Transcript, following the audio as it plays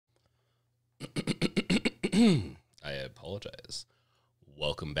I apologize.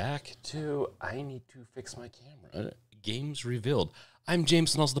 Welcome back to I Need to Fix My Camera Games Revealed. I'm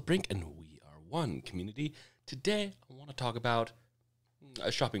James and also the Brink, and we are one community. Today, I want to talk about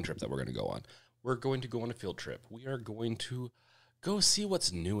a shopping trip that we're going to go on. We're going to go on a field trip. We are going to go see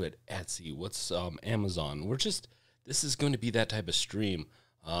what's new at Etsy, what's Amazon. This is going to be that type of stream.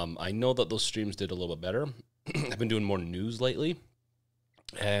 I know that those streams did a little bit better. I've been doing more news lately,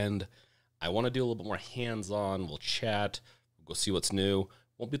 and I want to do a little bit more hands-on. We'll chat, we'll go see what's new.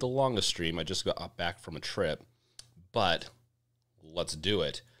 Won't be the longest stream. I just got back from a trip, but let's do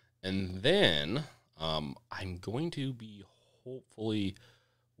it. And then I'm going to be hopefully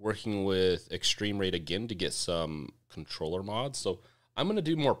working with Extreme Rate again to get some controller mods. So I'm going to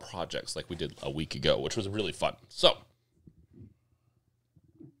do more projects like we did a week ago, which was really fun. So,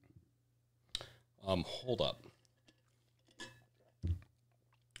 hold up.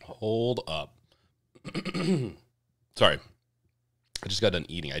 Sorry. I just got done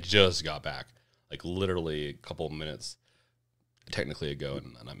eating. I just got back. Like literally a couple of minutes technically ago,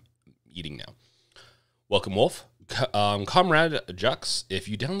 and I'm eating now. Welcome, Wolf. Comrade JSAUX, if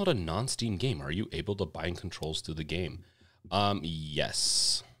you download a non-Steam game, are you able to bind controls through the game?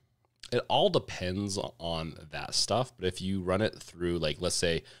 Yes. It all depends on that stuff, but if you run it through, like, let's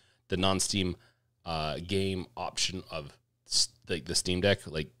say the non-Steam game option of the Steam Deck,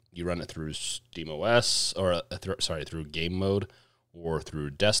 like you run it through SteamOS or through game mode or through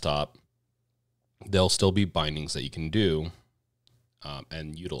desktop, there'll still be bindings that you can do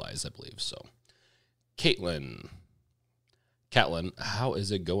and utilize, I believe. So, Catlin, how is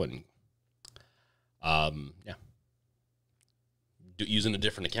it going? Yeah, using a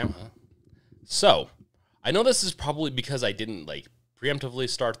different account, huh? So, I know this is probably because I didn't like preemptively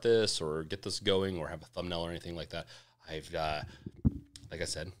start this or get this going or have a thumbnail or anything like that. I've, like I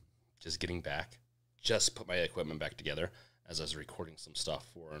said, just getting back, just put my equipment back together as I was recording some stuff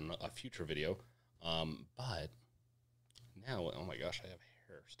for a future video. But now, oh my gosh, I have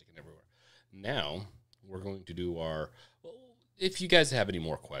hair sticking everywhere. Now we're going to do well, if you guys have any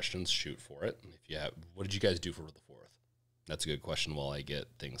more questions, shoot for it. If you have, what did you guys do for the 4th? That's a good question while I get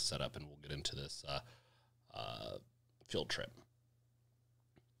things set up, and we'll get into this field trip.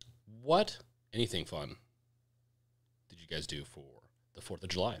 Anything fun did you guys do for the 4th of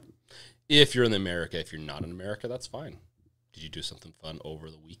July? If you're in America, if you're not in America, that's fine. Did you do something fun over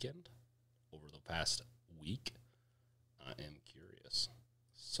the weekend? Over the past week? I am curious.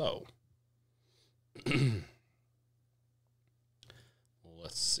 So,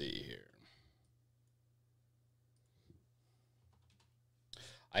 let's see here.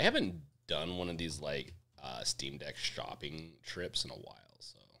 I haven't done one of these like Steam Deck shopping trips in a while.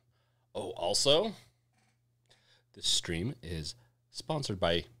 So, also, this stream is sponsored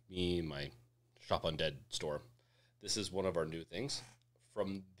by me and my Shop Undead store. This is one of our new things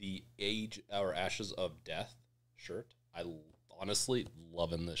from the Ashes of Death shirt. I honestly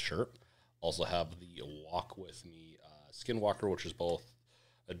loving this shirt. Also have the Walk With Me Skinwalker, which is both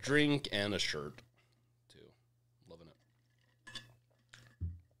a drink and a shirt too. Loving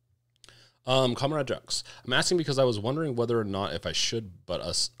it. Comrade JSAUX, I'm asking because I was wondering whether or not if I should but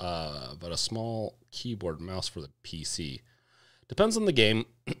a small keyboard and mouse for the PC. Depends on the game.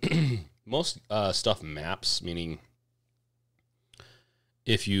 Most stuff maps, meaning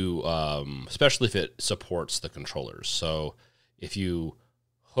if you, especially if it supports the controllers. So if you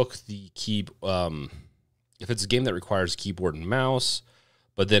hook the if it's a game that requires keyboard and mouse,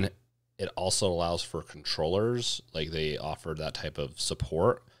 but then it also allows for controllers, like they offer that type of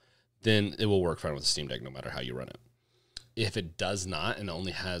support, then it will work fine with the Steam Deck no matter how you run it. If it does not and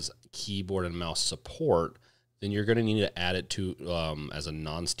only has keyboard and mouse support, then you're going to need to add it to as a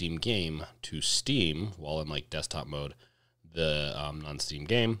non-Steam game to Steam while in like desktop mode, the non-Steam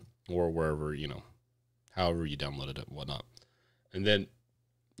game or wherever, however you downloaded it and whatnot. And then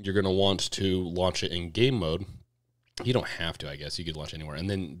you're going to want to launch it in game mode. You don't have to, I guess. You could launch anywhere. And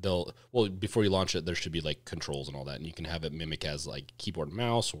then before you launch it, there should be like controls and all that. And you can have it mimic as like keyboard and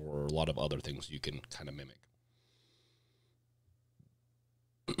mouse or a lot of other things you can kind of mimic.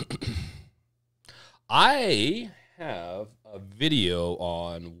 I have a video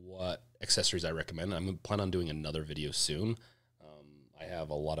on what accessories I recommend. I'm planning on doing another video soon. I have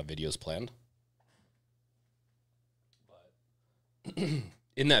a lot of videos planned. But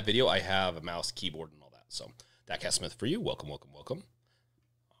in that video, I have a mouse, keyboard, and all that. So, that Cat Smith for you. Welcome, welcome, welcome.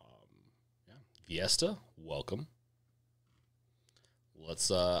 Fiesta, welcome. Let's,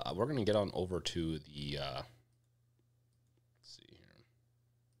 we're going to get on over to the, let's see here.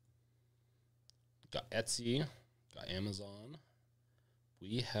 Got Etsy, got Amazon.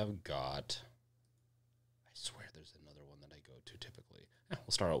 We have got swear there's another one that I go to typically. We'll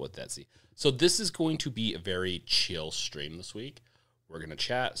start out with Etsy. So this is going to be a very chill stream this week. We're going to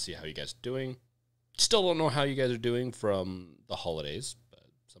chat, see how you guys are doing. Still don't know how you guys are doing from the holidays, but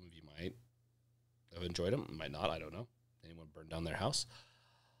some of you might have enjoyed them, might not, I don't know. Anyone burned down their house?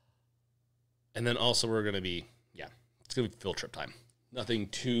 And then also we're going to be, it's going to be field trip time. Nothing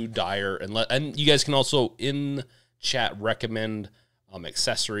too dire. And you guys can also in chat recommend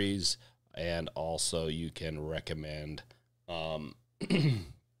accessories, and also you can recommend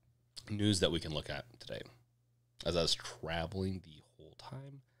news that we can look at today. As I was traveling the whole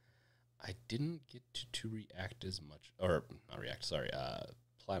time, I didn't get to react as much, or not react, sorry,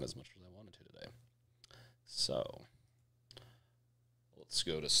 plan as much as I wanted to today. So let's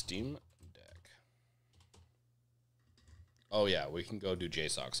go to Steam Deck. Oh yeah, we can go do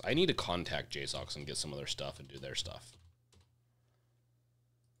JSAUX. I need to contact JSAUX and get some of their stuff and do their stuff.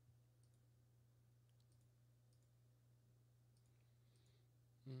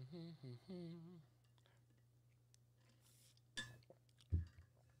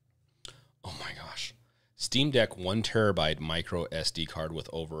 Oh my gosh. Steam Deck 1 terabyte micro SD card with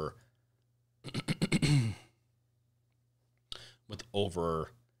over with over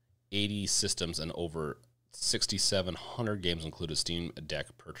 80 systems and over 6,700 games included. Steam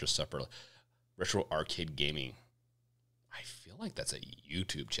Deck purchased separately. Retro Arcade Gaming. I feel like that's a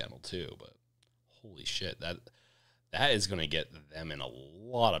YouTube channel too, but holy shit, that is going to get them in a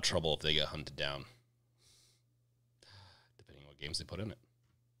lot of trouble if they get hunted down. Depending on what games they put in it.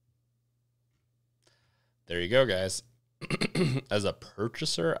 There you go, guys. As a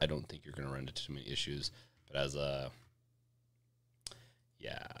purchaser, I don't think you're going to run into too many issues. But as a...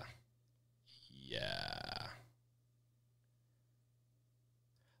 Yeah.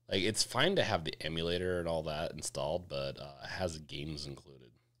 Like, it's fine to have the emulator and all that installed, but it has games included.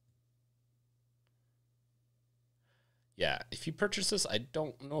 Yeah, if you purchase this, I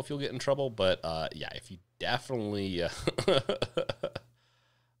don't know if you'll get in trouble, but yeah, if you definitely...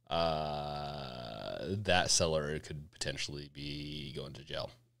 that seller could potentially be going to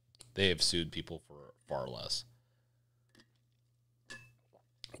jail. They have sued people for far less.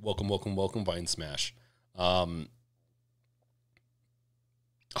 Welcome, Vine Smash. Oh,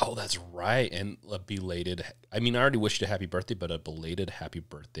 that's right. And a belated, I mean, I already wished you a happy birthday, but a belated happy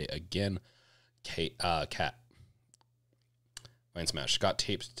birthday again. Cat. Vine Smash. Got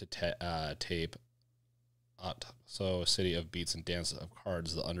tapes to tape. So City of Beats and Dance of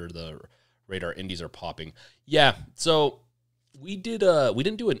Cards, the under the radar indies are popping. Yeah, so we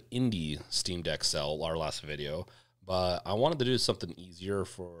didn't do an indie Steam Deck sell our last video, but I wanted to do something easier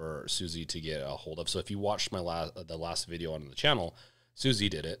for Susie to get a hold of. So if you watched the last video on the channel, Susie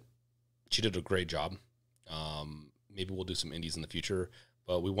did it. She did a great job. Maybe we'll do some indies in the future,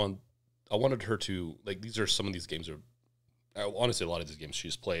 but I wanted her to, like, these are some of these games honestly, a lot of these games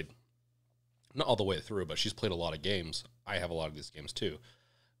she's played. Not all the way through, but she's played a lot of games. I have a lot of these games too.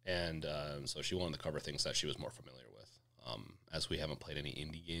 And so she wanted to cover things that she was more familiar with, as we haven't played any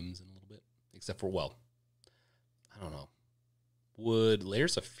indie games in a little bit, except for, well, I don't know. Would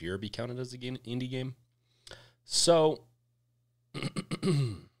Layers of Fear be counted as an indie game? So,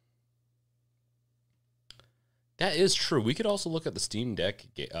 that is true. We could also look at the Steam Deck,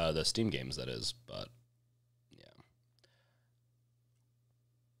 the Steam games, that is, but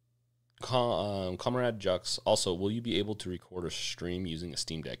Comrade Jux, also, will you be able to record or stream using a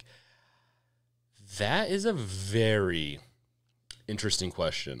Steam Deck? That is a very interesting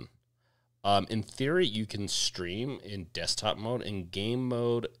question. In theory, you can stream in desktop mode. In game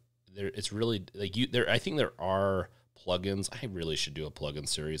mode, it's really like I think there are plugins. I really should do a plugin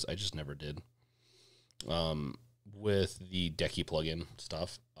series. I just never did. With the Decky plugin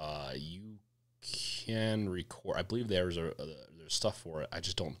stuff, you can record. I believe there's stuff for it. I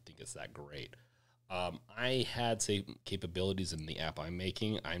just don't think it's that great. I had some capabilities in the app I'm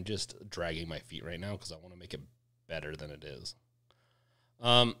making. I'm just dragging my feet right now because I want to make it better than it is.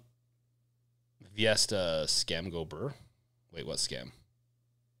 Viesta scam go burr. Wait, what scam?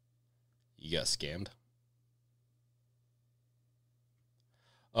 You got scammed?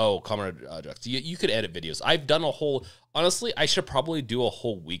 Oh, Comrade Jux. You could edit videos. I've done a whole... Honestly, I should probably do a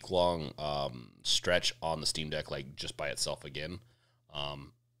whole week-long stretch on the Steam Deck, like, just by itself again.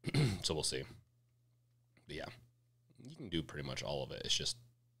 So we'll see. But yeah, you can do pretty much all of it. It's just...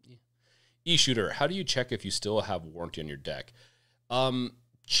 E-Shooter, how do you check if you still have warranty on your deck?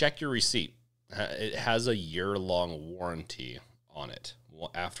 Check your receipt. It has a year-long warranty on it.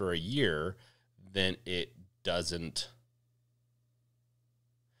 Well, after a year, then it doesn't...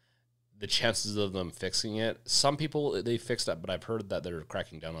 The chances of them fixing it, some people, they fixed that, but I've heard that they're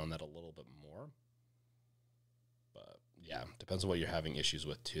cracking down on that a little bit more. Yeah, depends on what you're having issues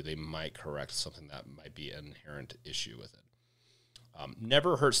with too. They might correct something that might be an inherent issue with it.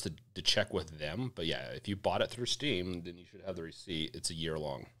 Never hurts to check with them, but yeah, if you bought it through Steam, then you should have the receipt. It's a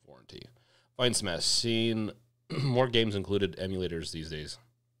year-long warranty. Fine Smash, seen more games included emulators these days.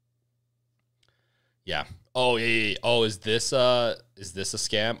 Yeah. Oh yeah. Oh, is this a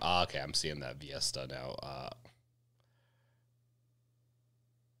scam? Okay, I'm seeing that Viesta now.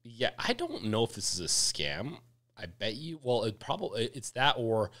 Yeah, I don't know if this is a scam. I bet you. Well, it's that,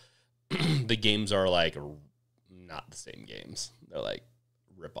 or the games are like not the same games. They're like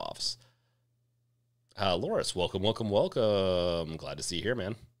ripoffs. Loris, welcome. Glad to see you here,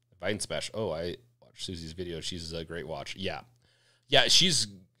 man. Vine Smash. Oh, I watched Susie's video. She's a great watch. Yeah, she's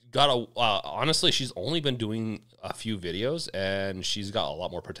got honestly, she's only been doing a few videos, and she's got a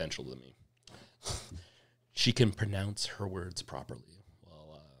lot more potential than me. She can pronounce her words properly.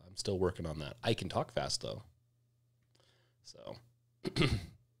 Well, I'm still working on that. I can talk fast though. So.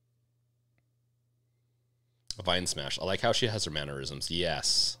 Vine Smash. I like how she has her mannerisms.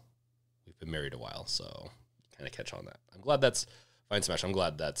 Yes. We've been married a while, so kind of catch on that. I'm glad that's Vine Smash. I'm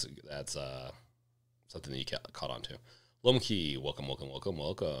glad that's something that you caught on to. Lomkey, welcome.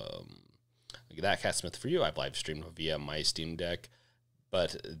 Look at that, Cat Smith, for you. I've live streamed via my Steam Deck,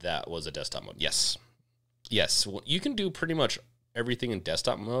 but that was a desktop mode. Yes. Well, you can do pretty much everything in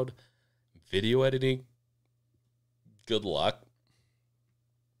desktop mode. Video editing, good luck.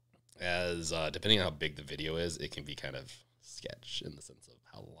 As depending on how big the video is, it can be kind of sketch in the sense of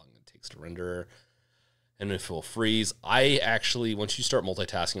how long it takes to render and if it will freeze. I actually, once you start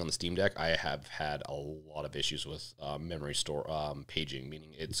multitasking on the Steam Deck, I have had a lot of issues with memory store paging,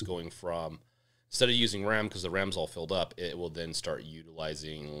 meaning it's going from, instead of using RAM because the RAM's all filled up, it will then start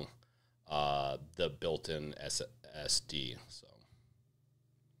utilizing the built-in SSD. So,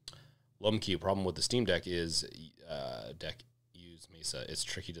 Lumkey, problem with the Steam Deck is Mesa. It's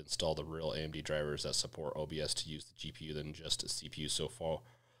tricky to install the real AMD drivers that support OBS to use the GPU than just a CPU. So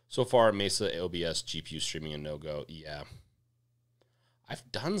far, Mesa OBS GPU streaming a no-go. Yeah.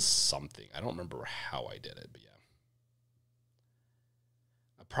 I've done something. I don't remember how I did it, but yeah.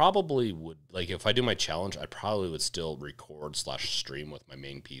 I probably would, like, if I do my challenge, I probably would still record/stream with my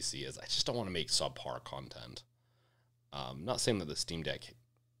main PC, as I just don't want to make subpar content. Not saying that the Steam Deck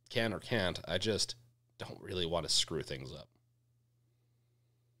can or can't. I just don't really want to screw things up.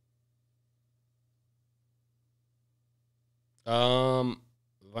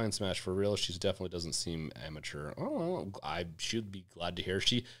 Vine Smash, for real, she definitely doesn't seem amateur. Oh, I should be glad to hear.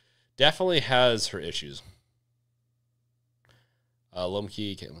 She definitely has her issues.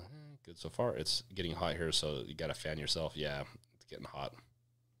 Lomkey, good so far. It's getting hot here, so you gotta fan yourself. Yeah, it's getting hot.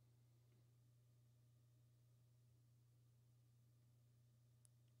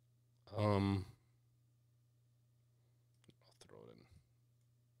 I'll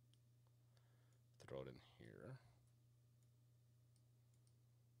throw it in here.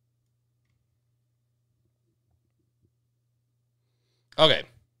 Okay.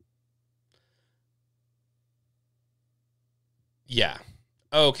 Yeah.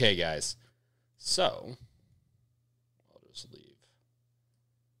 Okay, guys. So, I'll just leave.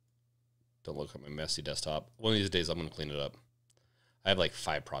 Don't look at my messy desktop. One of these days, I'm going to clean it up. I have like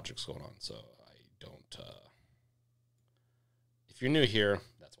 5 projects going on, so I don't... If you're new here,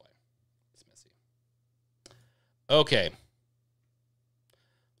 that's why. It's messy. Okay.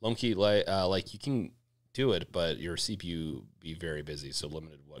 Lomkey, like you can do it, but your CPU be very busy, so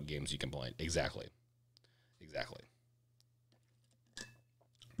limited what games you can play. Exactly.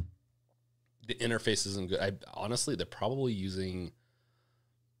 The interface isn't good. Honestly, they're probably using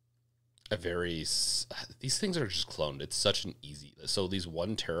a very... These things are just cloned. It's such an easy... So these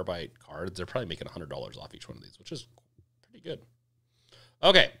 1 terabyte cards, they're probably making $100 off each one of these, which is pretty good.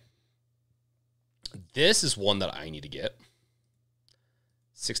 Okay. This is one that I need to get.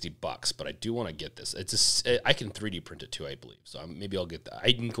 $60, but I do want to get this. I can 3D print it too, I believe. So maybe I'll get that.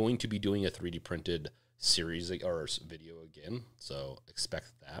 I'm going to be doing a 3D printed series or video again, so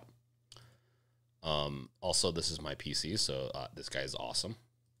expect that. Also, this is my PC, so this guy is awesome.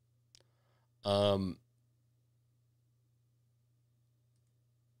 We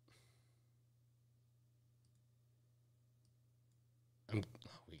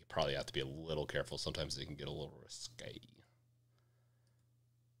probably have to be a little careful. Sometimes they can get a little risque.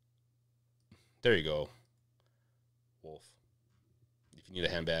 There you go, Wolf. If you need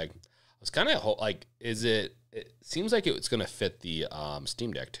a handbag. I was kind of like, it seems like it's going to fit the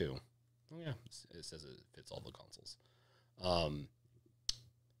Steam Deck too. Oh, yeah. It says it fits all the consoles.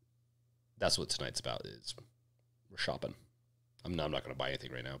 That's what tonight's about, is we're shopping. I'm not going to buy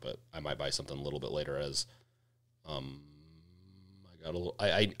anything right now, but I might buy something a little bit later as I got a little,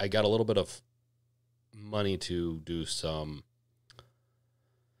 I got a little bit of money to do some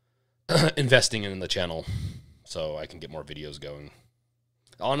investing in the channel so I can get more videos going.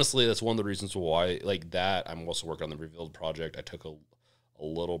 Honestly, that's one of the reasons why, like that, I'm also working on the Revealed project. I took a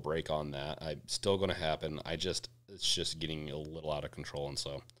little break on that. I'm still going to happen. It's just getting a little out of control, and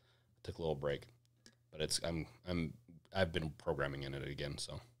so I took a little break. But I've been programming in it again,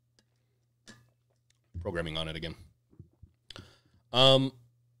 so programming on it again. I'll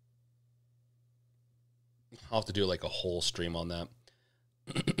have to do like a whole stream on that.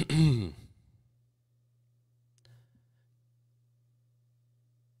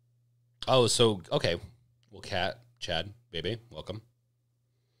 Oh, so okay. Well, Chad, baby, welcome.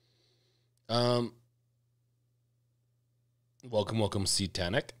 Welcome,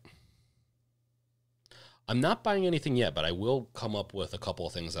 Satanic. I'm not buying anything yet, but I will come up with a couple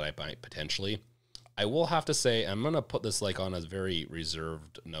of things that I might potentially. I will have to say, I'm gonna put this like on a very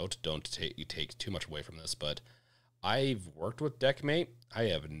reserved note. Don't take too much away from this, but I've worked with Deckmate. I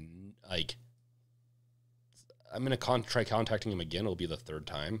have like, I'm gonna try contacting him again. It'll be the third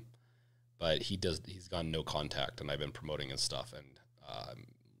time, but he's got no contact, and I've been promoting his stuff, and I'm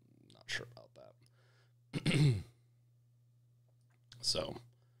not sure about that. So,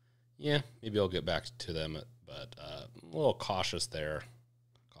 yeah, maybe I'll get back to them, but a little cautious there.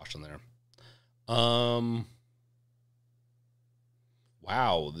 Caution there.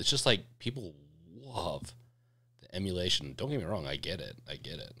 Wow, it's just like people love the emulation. Don't get me wrong, I get it.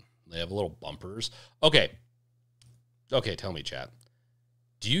 They have little bumpers. Okay, tell me, chat.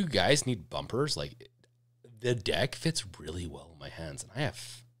 Do you guys need bumpers? Like, the deck fits really well in my hands, and I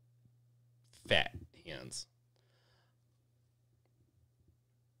have fat hands.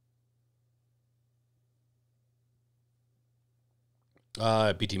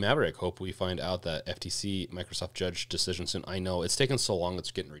 BT Maverick, hope we find out that FTC Microsoft judge decision soon. I know, it's taken so long,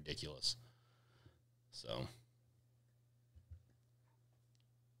 it's getting ridiculous. So,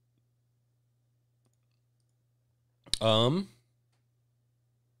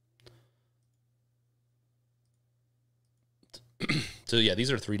 so yeah,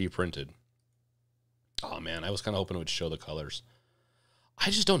 these are 3D printed. Oh man, I was kind of hoping it would show the colors. I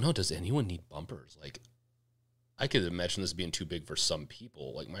just don't know. Does anyone need bumpers? Like, I could imagine this being too big for some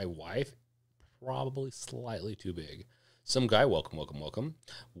people. Like my wife, probably slightly too big. Some guy, welcome.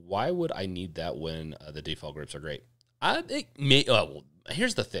 Why would I need that when the default grips are great? Well,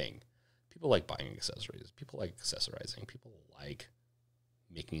 here's the thing. People like buying accessories. People like accessorizing. People like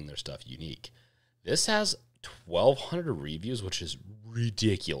making their stuff unique. This has 1,200 reviews, which is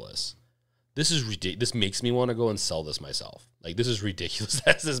ridiculous. This is ridiculous. This makes me want to go and sell this myself. Like, this is ridiculous.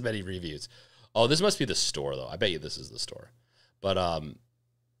 That's this many reviews. Oh, this must be the store, though. I bet you this is the store. But,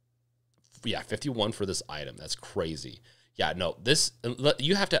 yeah, 51 for this item. That's crazy. Yeah, no, this,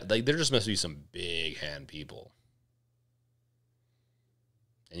 you have to, like, there just must be some big hand people.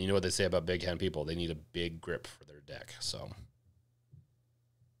 And you know what they say about big hand people? They need a big grip for their deck, so.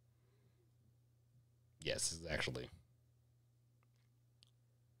 Yes, actually.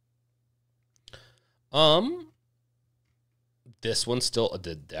 This one's still,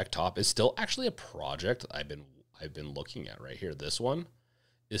 the deck top is still actually a project I've been looking at right here. This one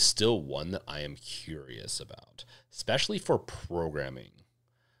is still one that I am curious about, especially for programming.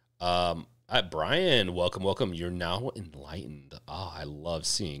 Brian, welcome. You're now enlightened. I love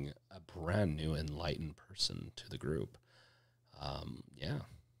seeing a brand new enlightened person to the group. Yeah.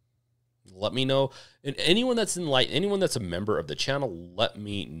 Let me know. And anyone that's enlightened, anyone that's a member of the channel, let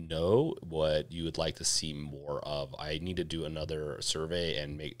me know what you would like to see more of. I need to do another survey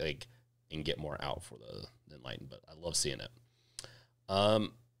and and get more out for the enlightened, but I love seeing it.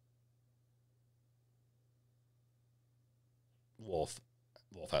 Wolf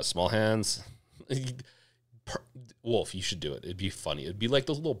has small hands. Wolf, you should do it. It'd be funny. It'd be like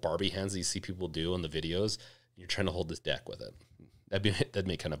those little Barbie hands that you see people do in the videos. You're trying to hold this deck with it. That'd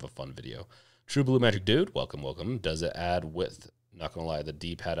make kind of a fun video. True Blue Magic Dude, welcome. Does it add width? Not gonna lie, the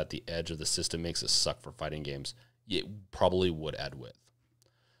D-pad at the edge of the system makes it suck for fighting games. It probably would add width.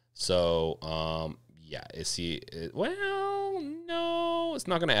 So, yeah, well, no, it's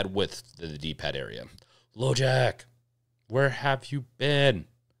not gonna add width to the D-pad area. LoJack, where have you been?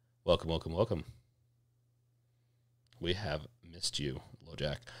 Welcome. We have missed you,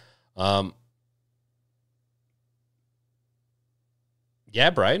 LoJack. Yeah,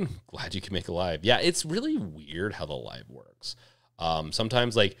 Brian, glad you can make a live. Yeah, it's really weird how the live works.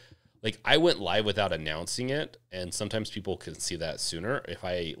 Sometimes, like I went live without announcing it, and sometimes people can see that sooner. If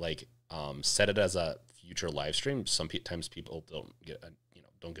I set it as a future live stream, sometimes people don't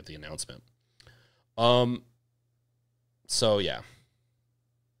get the announcement. So yeah.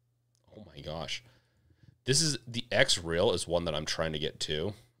 Oh my gosh. This is the X Real is one that I'm trying to get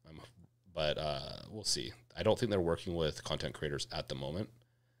to. But we'll see. I don't think they're working with content creators at the moment,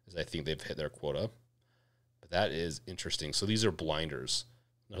 as I think they've hit their quota. But that is interesting. So these are blinders.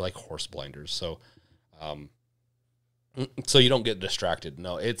 They're like horse blinders. So so you don't get distracted.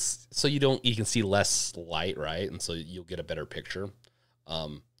 No, it's so you can see less light, right? And so you'll get a better picture.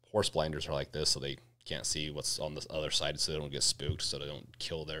 Horse blinders are like this, so they can't see what's on the other side, so they don't get spooked, so they don't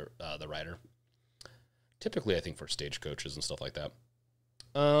kill the rider. Typically, I think for stagecoaches and stuff like that.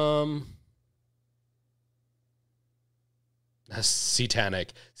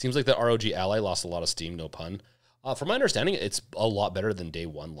 Satanic. Seems like the ROG Ally lost a lot of steam, no pun. From my understanding, it's a lot better than day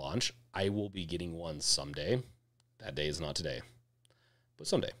one launch. I will be getting one someday. That day is not today, but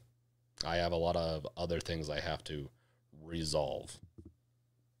someday. I have a lot of other things I have to resolve.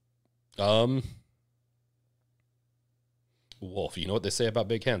 Wolf, you know what they say about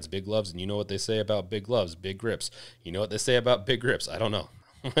big hands, big gloves, and you know what they say about big gloves, big grips. You know what they say about big grips. I don't know.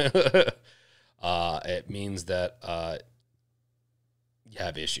 It means that you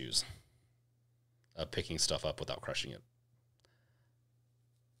have issues of picking stuff up without crushing it.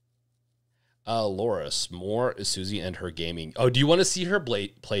 Loris, more Susie and her gaming. Oh, do you want to see her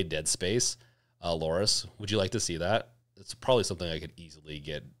play Dead Space? Loris, would you like to see that? It's probably something I could easily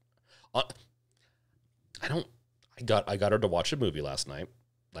get. I got her to watch a movie last night.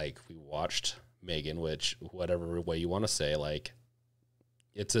 Like, we watched Megan, which, whatever way you want to say, like,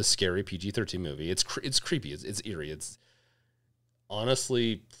 it's a scary PG-13 movie. It's creepy. It's eerie. It's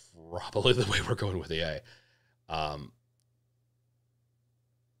honestly probably the way we're going with AI.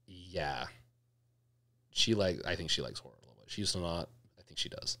 Yeah. I think she likes horror a little bit. She used to not. I think she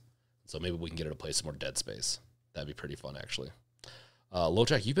does. So maybe we can get her to play some more Dead Space. That'd be pretty fun, actually.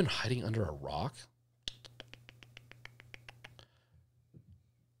 Lojack, you've been hiding under a rock?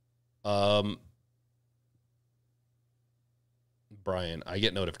 Brian, I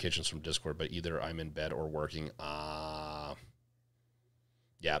get notifications from Discord, but either I'm in bed or working.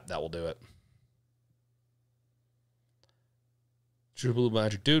 Yeah, that will do it. True Blue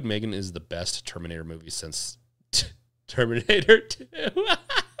Magic. Dude, Megan is the best Terminator movie since Terminator 2.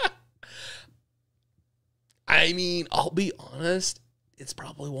 I mean, I'll be honest, it's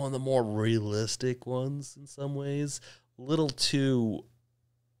probably one of the more realistic ones in some ways. A little too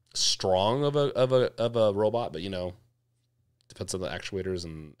strong of a robot, but you know, depends on the actuators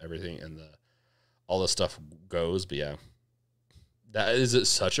and everything, and all the stuff goes. But yeah, that is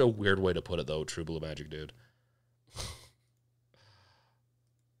such a weird way to put it, though. True Blue Magic, dude.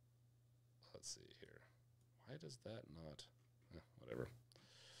 Let's see here. Why does that not? Whatever.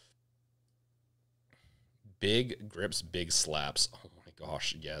 Big grips, big slaps. Oh my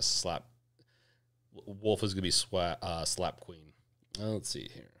gosh, yes, slap. Wolf is gonna be slap queen. Let's see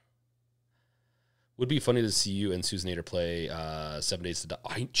here. Would be funny to see you and Susanator play 7 Days to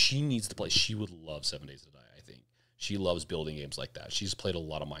Die. She needs to play. She would love 7 Days to Die. I think she loves building games like that. She's played a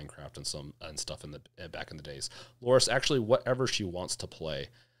lot of Minecraft and stuff in the back in the days. Loris, actually, whatever she wants to play.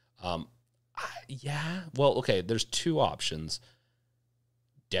 Yeah. Well, okay. There's two options: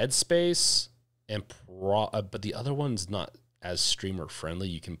 Dead Space and but the other one's not as streamer friendly.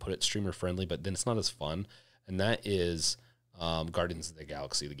 You can put it streamer friendly, but then it's not as fun. And that is Guardians of the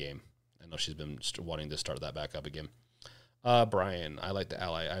Galaxy, the game. I know she's been wanting to start that back up again. Brian, I like the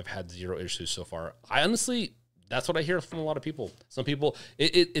Ally. I've had 0 issues so far. I honestly, that's what I hear from a lot of people. Some people,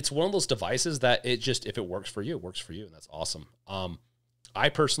 it's one of those devices that it just, if it works for you, it works for you, and that's awesome. I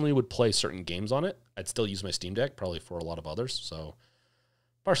personally would play certain games on it. I'd still use my Steam Deck, probably for a lot of others. So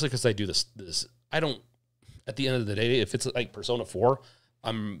partially because I do this, I don't, at the end of the day, if it's like Persona 4,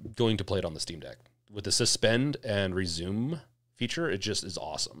 I'm going to play it on the Steam Deck. With the suspend and resume feature, it just is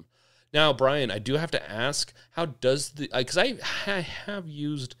awesome. Now, Brian, I do have to ask, how does because I've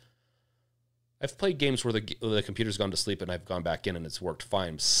played games where the computer's gone to sleep and I've gone back in and it's worked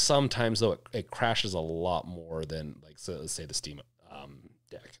fine. Sometimes, though, it crashes a lot more than, like, so, let's say the Steam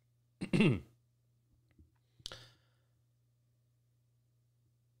Deck.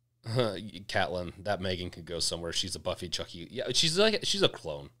 Catelyn, that Megan could go somewhere. She's a Buffy Chucky. Yeah, she's a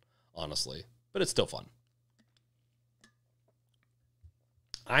clone, honestly, but it's still fun.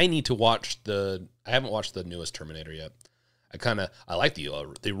 I need to watch I haven't watched the newest Terminator yet. I like the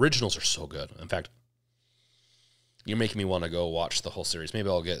originals are so good. In fact, you're making me want to go watch the whole series. Maybe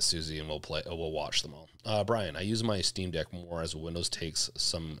I'll get Susie and we'll watch them all. Brian, I use my Steam Deck more as Windows takes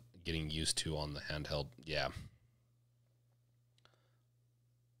some getting used to on the handheld. Yeah.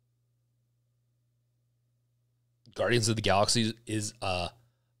 Guardians of the Galaxy is an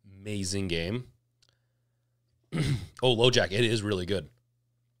amazing game. Oh, LoJack, it is really good.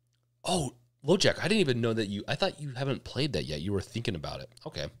 Oh, LoJack, I didn't even know that I thought you haven't played that yet. You were thinking about it.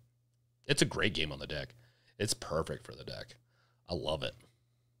 Okay. It's a great game on the deck. It's perfect for the deck. I love it.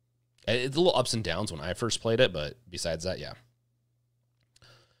 It's a little ups and downs when I first played it, but besides that, yeah.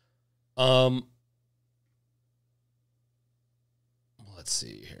 Let's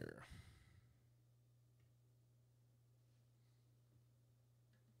see here.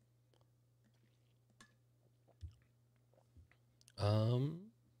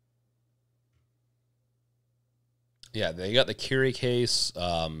 Yeah, they got the Curie case.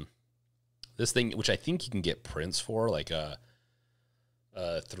 This thing, which I think you can get prints for, like a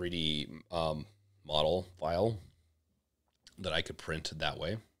 3D model file that I could print that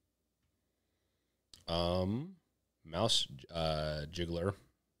way. Mouse jiggler.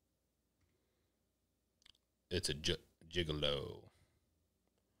 It's a gigolo.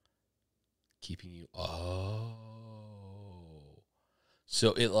 Keeping you. Oh.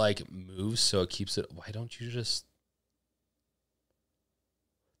 So it like moves, so it keeps it. Why don't you just.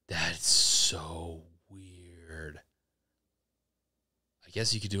 That's so weird. I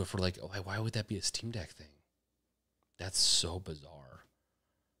guess you could do it for like. Why would that be a Steam Deck thing? That's so bizarre.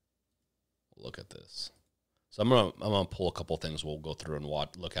 Look at this. So I'm gonna pull a couple things. We'll go through and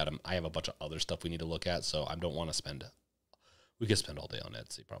look at them. I have a bunch of other stuff we need to look at, so I don't want to spend. We could spend all day on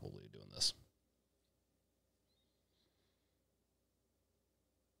Etsy probably doing this.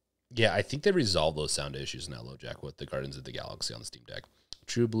 Yeah, I think they resolved those sound issues now, LoJack, with the Guardians of the Galaxy on the Steam Deck.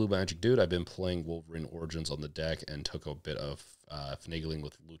 True Blue Magic Dude, I've been playing Wolverine Origins on the deck and took a bit of finagling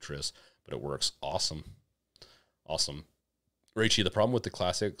with Lutris, but it works awesome. Awesome. Rachie, the problem with the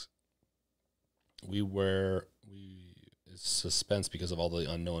classics, it's suspense because of all the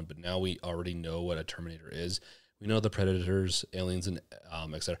unknown, but now we already know what a Terminator is. We know the Predators, aliens, and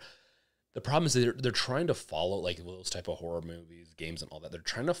etc. The problem is they're trying to follow, like those type of horror movies, games, and all that. They're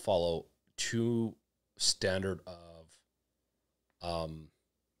trying to follow too standard of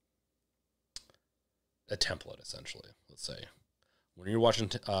a template, essentially. Let's say when you're watching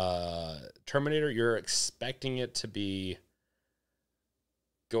Terminator, you're expecting it to be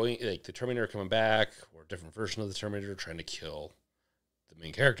going like the Terminator coming back or a different version of the Terminator trying to kill the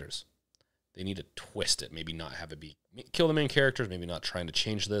main characters. They need to twist it, maybe not have it be kill the main characters, maybe not trying to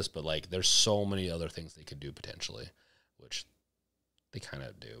change this, but like there's so many other things they could do potentially, which they kind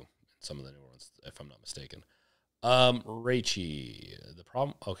of do in some of the newer ones, if I'm not mistaken. Rachie, the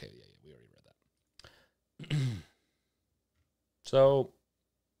problem. Okay, yeah, we already read that. So,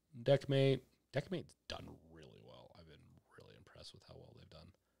 Deckmate's done really well. I've been really impressed with how well they've done.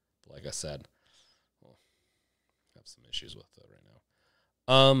 But like I said, well, I have some issues with it right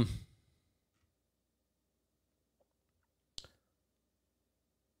now.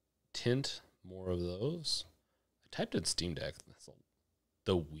 Tint, more of those. I typed in Steam Deck.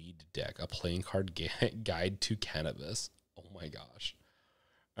 The Weed Deck, a playing card guide to cannabis. Oh my gosh.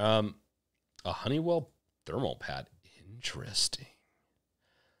 A Honeywell thermal pad. Interesting.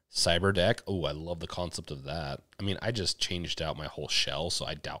 Cyber Deck. Oh, I love the concept of that. I mean, I just changed out my whole shell, so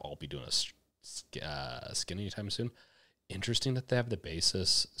I doubt I'll be doing a skin anytime soon. Interesting that they have the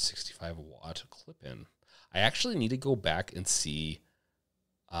Basis 65-watt clip-in. I actually need to go back and see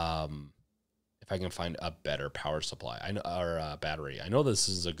if I can find a better power supply or battery. I know this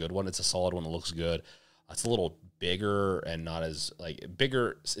is a good one. It's a solid one. It looks good. It's a little bigger and not as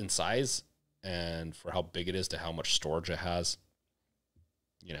bigger in size and for how big it is to how much storage it has.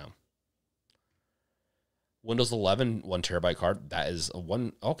 You know, Windows 11 1 terabyte card. That is a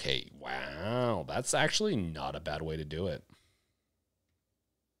one. Okay, wow, that's actually not a bad way to do it.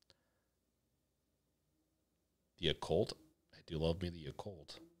 The Occult. I do love me the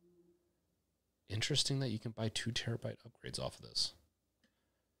Occult. Interesting that you can buy 2 terabyte upgrades off of this.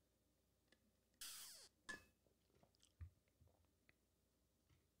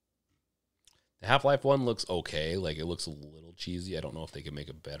 The Half-Life one looks okay. Like, it looks a little cheesy. I don't know if they can make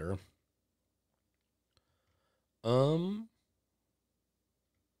it better. Okay,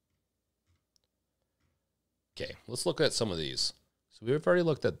 let's look at some of these. So we've already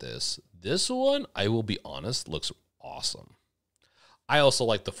looked at this. This one, I will be honest, looks awesome. I also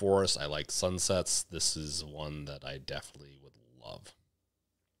like the forest. I like sunsets. This is one that I definitely would love.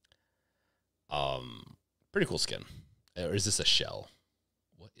 Pretty cool skin. Or is this a shell?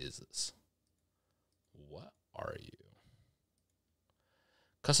 What is this? What are you?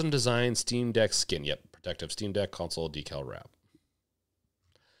 Custom design Steam Deck skin. Yep, protective Steam Deck console decal wrap.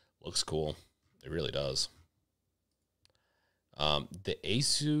 Looks cool. It really does. The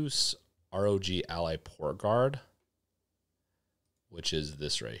Asus ROG Ally Port Guard. which is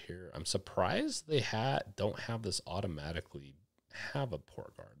this right here. I'm surprised they don't have this automatically have a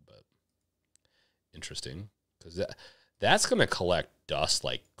port guard, but interesting, because that's going to collect dust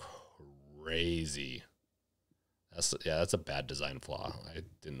like crazy. That's a bad design flaw. I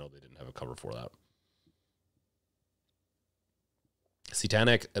didn't know they didn't have a cover for that.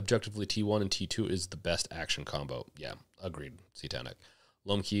 Satanic, objectively T1 and T2 is the best action combo. Yeah, agreed. Satanic.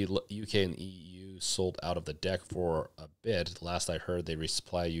 Lomkey, UK and EU sold out of the deck for a bit. Last I heard, they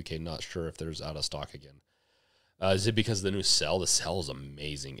resupply UK. Not sure if there's out of stock again. Is it because of the new cell? The cell is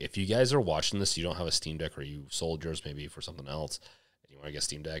amazing. If you guys are watching this, you don't have a Steam Deck, or you sold yours maybe for something else, and you want to get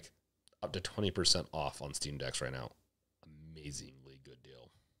Steam Deck, up to 20% off on Steam Decks right now. Amazingly good deal.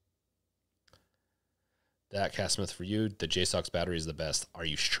 That Cat Smith for you. The JSAUX battery is the best. Are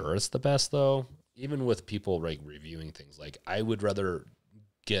you sure it's the best though? Even with people like reviewing things, like I would rather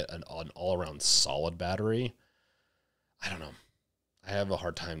get an all-around solid battery. I don't know. I have a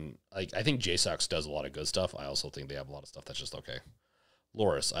hard time. Like, I think JSAUX does a lot of good stuff. I also think they have a lot of stuff that's just okay.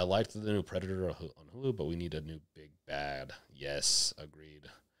 Loris, I liked the new Predator on Hulu, but we need a new big bad. Yes, agreed.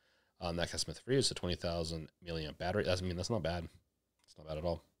 That Cat Smith for you is a 20,000 milliamp battery. That's not bad. It's not bad at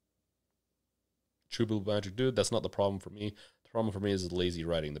all. True Blue Magic Dude, that's not the problem for me. The problem for me is the lazy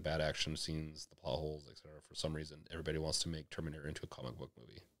writing, the bad action scenes, the plot holes, etc. For some reason, everybody wants to make Terminator into a comic book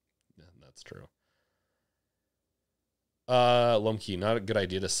movie. Yeah, that's true. Lumkey, not a good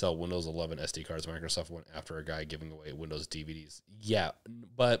idea to sell Windows 11 SD cards. Microsoft went after a guy giving away Windows DVDs. Yeah,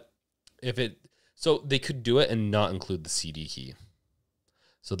 but so they could do it and not include the CD key.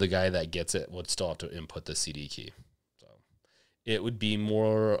 So the guy that gets it would still have to input the CD key. It would be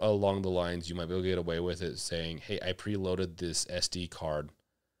more along the lines, you might be able to get away with it saying, hey, I preloaded this SD card,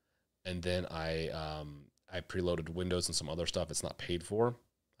 and then I preloaded Windows and some other stuff. It's not paid for.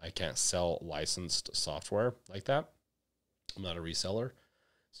 I can't sell licensed software like that. I'm not a reseller.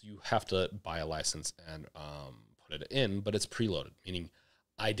 So you have to buy a license and put it in, but it's preloaded, meaning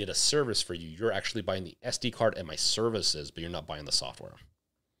I did a service for you. You're actually buying the SD card and my services, but you're not buying the software.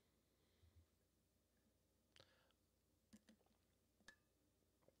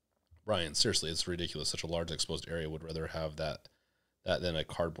 Brian, seriously, it's ridiculous. Such a large exposed area. Would rather have that than a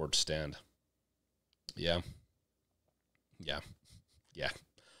cardboard stand. Yeah.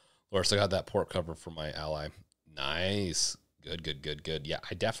 Loris, I got that port cover for my Ally. Nice. Good. Yeah,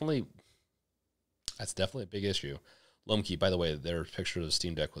 that's definitely a big issue. Lumkey, by the way, there's pictures of the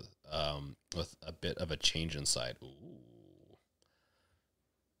Steam Deck with a bit of a change inside. Ooh.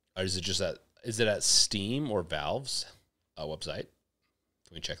 Or is it at Steam or Valve's website?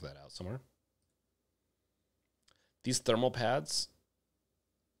 Can we check that out somewhere? These thermal pads,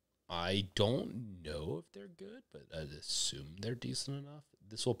 I don't know if they're good, but I assume they're decent enough.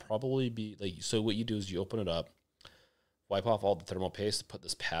 This will probably be like, so what you do is you open it up, wipe off all the thermal paste, put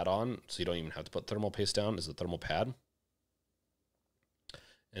this pad on, so you don't even have to put thermal paste down. Is the thermal pad.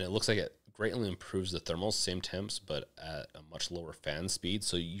 And it looks like it greatly improves the thermals, same temps, but at a much lower fan speed.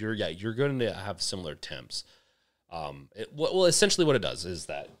 So you're going to have similar temps. Essentially what it does is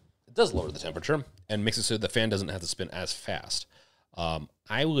that it does lower the temperature and makes it so the fan doesn't have to spin as fast.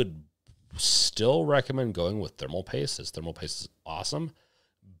 I would still recommend going with thermal paste, as thermal paste is awesome.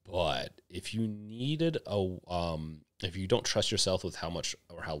 But if you needed if you don't trust yourself with how much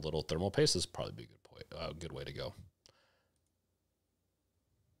or how little thermal paste, is probably be a good way to go.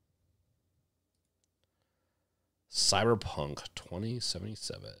 Cyberpunk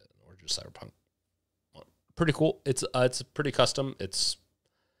 2077, or just Cyberpunk. Pretty cool. It's pretty custom. It's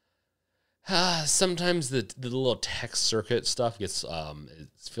sometimes the little tech circuit stuff gets it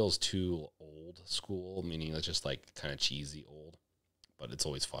feels too old school, meaning it's just like kind of cheesy old, but it's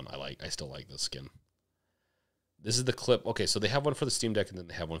always fun. I still like this skin. This is the clip. Okay, so they have one for the Steam Deck, and then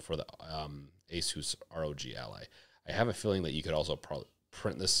they have one for the Asus ROG Ally. I have a feeling that you could also probably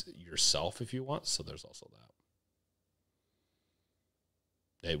print this yourself if you want. So there's also that.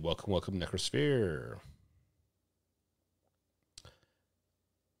 Hey, welcome, Necrosphere.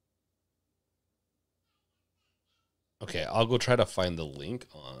 Okay, I'll go try to find the link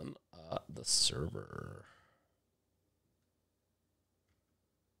on the server.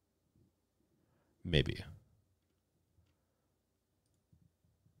 Maybe.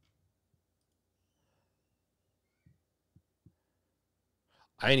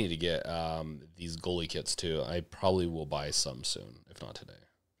 I need to get these goalie kits too. I probably will buy some soon, if not today.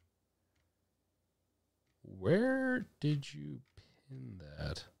 Where did you pin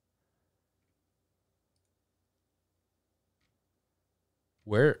that?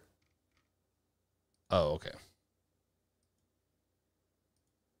 Where? Oh, okay.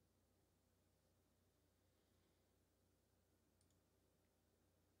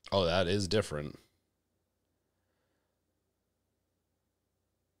 Oh, that is different.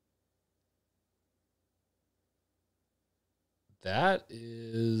 That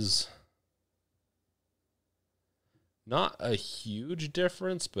is not a huge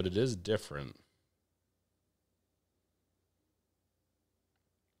difference, but it is different.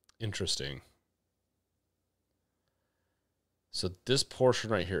 Interesting. So this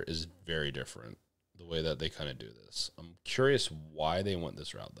portion right here is very different, the way that they kind of do this. I'm curious why they went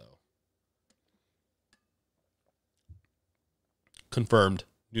this route, though. Confirmed.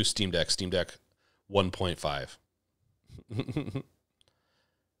 New Steam Deck 1.5.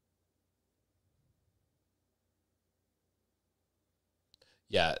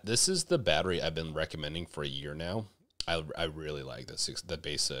 Yeah, this is the battery I've been recommending for a year now. I really like this. The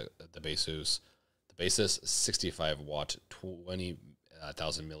Basis 65 watt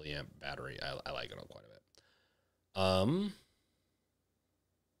 20,000 milliamp battery. I like it quite a bit.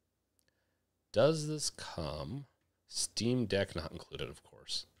 Does this come? Steam Deck not included, of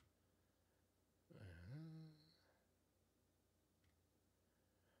course.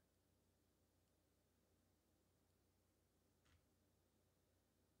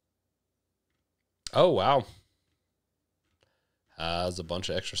 Oh, wow. Has a bunch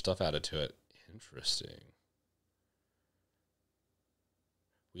of extra stuff added to it. Interesting.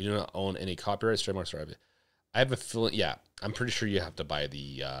 We do not own any copyrights, trademarks, or I have a feeling, yeah, I'm pretty sure you have to buy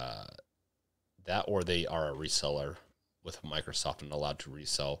the, that or they are a reseller with Microsoft and allowed to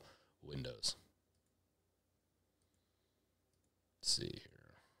resell Windows. Let's see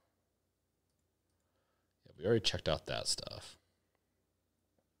here. Yeah, we already checked out that stuff.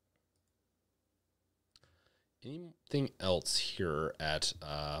 Anything else here at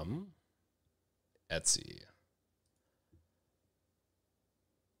Etsy?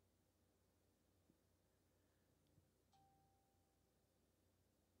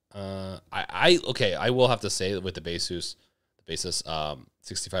 Okay, I will have to say that with the Basis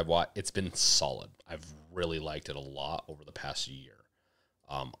 65 watt, it's been solid. I've really liked it a lot over the past year.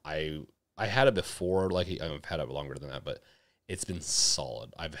 I had it before, like I've had it longer than that, but it's been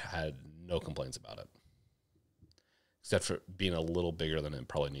solid. I've had no complaints about it, except for being a little bigger than it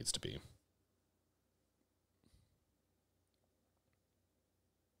probably needs to be.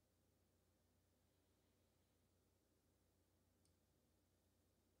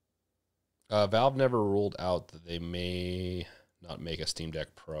 Valve never ruled out that they may not make a Steam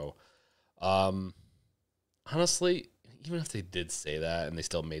Deck Pro. Honestly, even if they did say that and they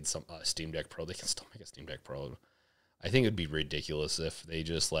still made some Steam Deck Pro, they can still make a Steam Deck Pro. I think it'd be ridiculous if they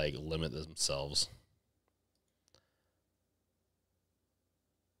just like limit themselves.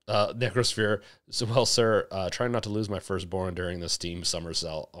 Necrosphere. So, well, sir, trying not to lose my firstborn during the Steam summer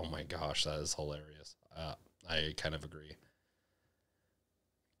sale. Oh my gosh, that is hilarious. I kind of agree.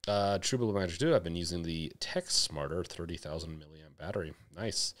 True Blue Magic Dude, I've been using the Tech Smarter 30,000 milliamp battery.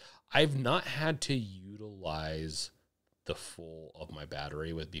 Nice. I've not had to utilize the full of my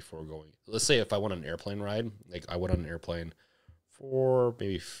battery with before going. Let's say if I went on an airplane ride, like I went on an airplane for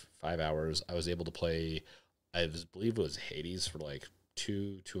maybe 5 hours, I was able to play, believe it was Hades for like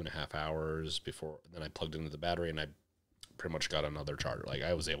 2.5 hours before. Then I plugged into the battery and I pretty much got another charger. Like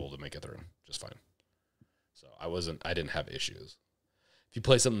I was able to make it through just fine. So I didn't have issues. If you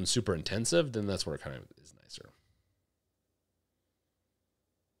play something super intensive, then that's where it kind of is nicer.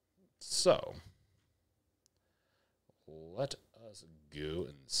 So, let us go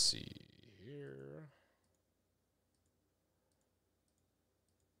and see here.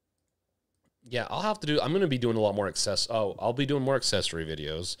 Yeah, I'm going to be doing a lot more I'll be doing more accessory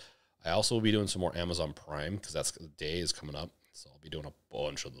videos. I also will be doing some more Amazon Prime because that's the day is coming up. So I'll be doing a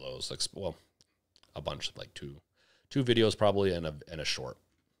bunch of those. A bunch, like two videos probably and a short.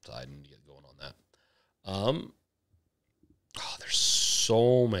 So I need to get going on that. There's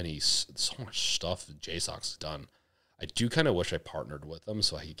so much stuff that JSAUX has done. I do kind of wish I partnered with them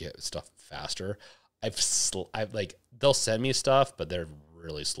so I could get stuff faster. I've like they'll send me stuff, but they're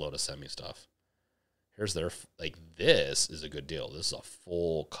really slow to send me stuff. Here's their this is a good deal. This is a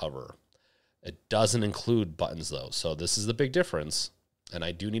full cover. It doesn't include buttons though, so this is the big difference. And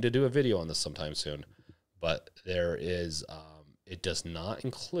I do need to do a video on this sometime soon. But there is, it does not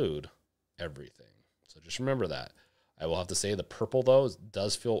include everything. So just remember that. I will have to say the purple, though,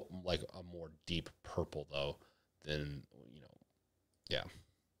 does feel like a more deep purple, though, than, yeah.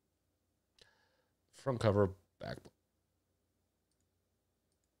 Front cover, back.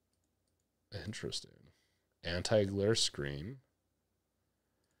 Interesting. Anti-glare screen.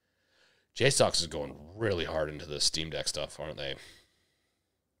 JSAUX is going really hard into the Steam Deck stuff, aren't they?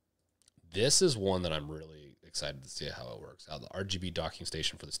 This is one that I'm really excited to see how it works out. The RGB docking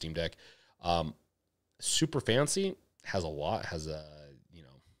station for the Steam Deck, super fancy. Has a lot. Has a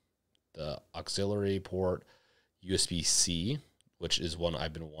the auxiliary port, USB-C, which is one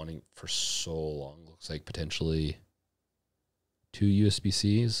I've been wanting for so long. Looks like potentially 2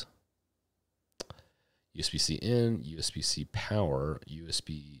 USB-Cs. USB-C in, USB-C power,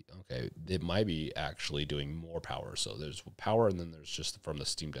 USB. Okay, it might be actually doing more power. So there's power, and then there's just from the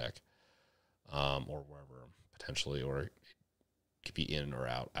Steam Deck, or wherever potentially, or it could be in or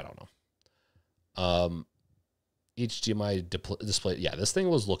out. I don't know. HDMI display. Yeah, this thing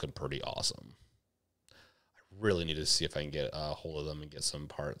was looking pretty awesome. I really need to see if I can get a hold of them and get some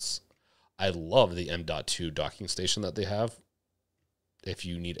parts. I love the M.2 docking station that they have. If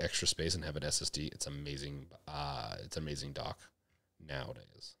you need extra space and have an SSD, it's amazing. It's amazing dock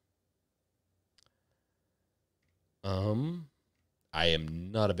nowadays. I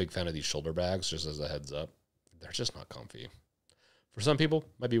am not a big fan of these shoulder bags, just as a heads up. They're just not comfy. For some people,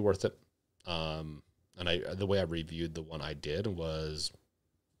 might be worth it. And the way I reviewed the one I did was,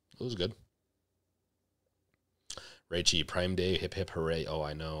 it was good. Raichi, Prime Day, hip hip hooray. Oh,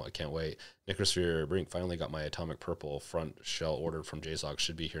 I know, I can't wait. Necrosphere, Brink, finally got my Atomic Purple front shell ordered from JSAUX.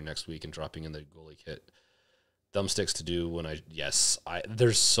 Should be here next week and dropping in the goalie kit. Thumbsticks to do when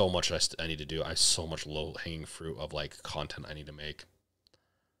there's so much I need to do. I have so much low-hanging fruit of like content I need to make.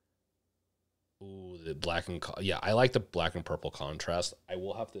 Ooh, the black and I like the black and purple contrast. I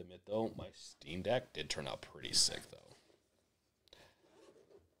will have to admit though, my Steam Deck did turn out pretty sick though.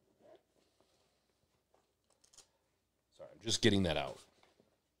 Sorry, I'm just getting that out.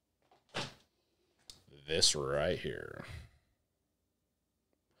 This right here.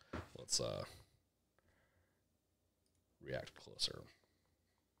 Let's react closer.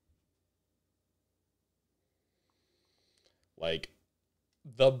 Like,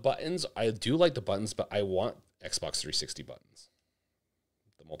 the buttons, I do like the buttons, but I want Xbox 360 buttons.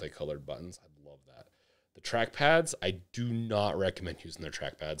 The multicolored buttons, I love that. The trackpads, I do not recommend using their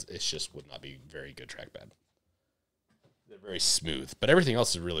trackpads. It just would not be very good trackpad. They're very smooth, but everything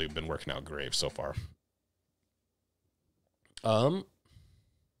else has really been working out great so far.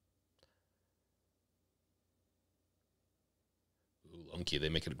 Lunky, they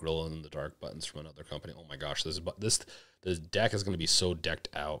make it glow in the dark buttons from another company. Oh my gosh, this deck is going to be so decked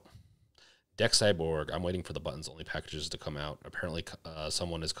out. Deck Cyborg, I'm waiting for the buttons only packages to come out. Apparently,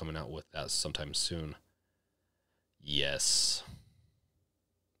 someone is coming out with that sometime soon. Yes.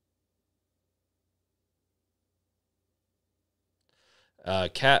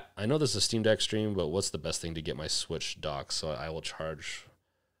 Kat, I know this is a Steam Deck stream, but what's the best thing to get my Switch dock? So I will charge.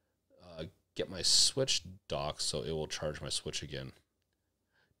 Get my Switch dock so it will charge my Switch again.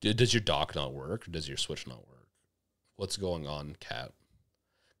 Does your dock not work? Or does your Switch not work? What's going on, Kat?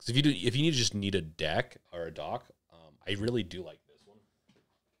 Because if you just need a deck or a dock, I really do like this one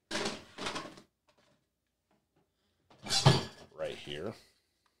right here.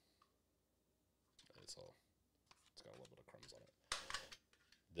 It's got a little bit of crumbs on it.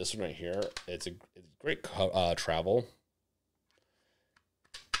 This one right here, it's great travel.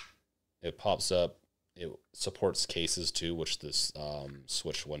 It pops up. It supports cases too, which this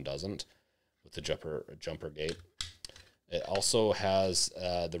Switch one doesn't, with the jumper gate. It also has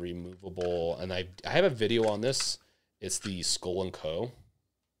the removable, and I have a video on this. It's the Skull & Co.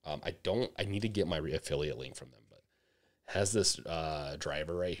 I need to get my affiliate link from them, but it has this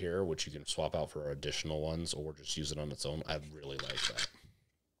driver right here, which you can swap out for additional ones or just use it on its own. I really like that.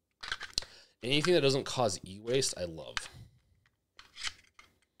 Anything that doesn't cause e-waste, I love.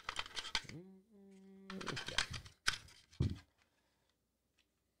 Yeah.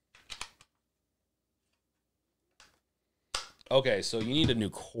 Okay, so you need a new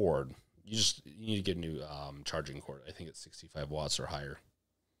cord. You need to get a new charging cord. I think it's 65 watts or higher.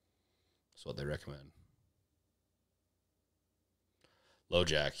 That's what they recommend. Low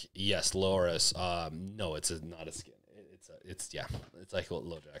jack, yes. Loris, no, it's not a skin. It's like what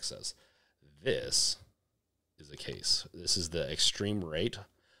Low Jack says. This is a case. This is the extreme rate.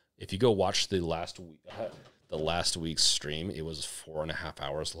 If you go watch the last week's stream, it was 4.5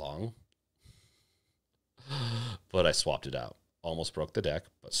 hours long. But I swapped it out. Almost broke the deck,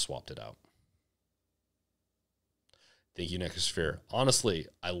 but swapped it out. Thank you, Necrosphere. Honestly,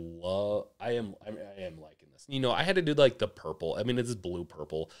 I am liking this. You know, I had to do like the purple. I mean, it's blue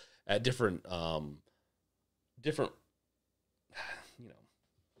purple at different, you know,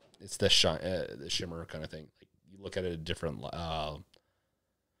 it's the shimmer kind of thing. Like you look at it in different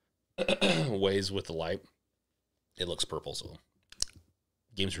ways with the light. It looks purple, so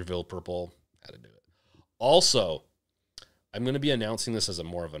games revealed purple. Had to do it. Also, I'm going to be announcing this as a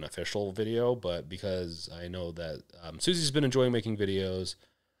more of an official video, but because I know that Susie's been enjoying making videos,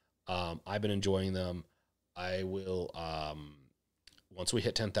 I've been enjoying them. I will, once we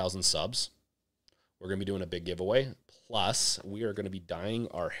hit 10,000 subs, we're going to be doing a big giveaway. Plus, we are going to be dyeing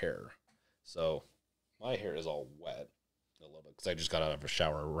our hair. So my hair is all wet a little bit because I just got out of a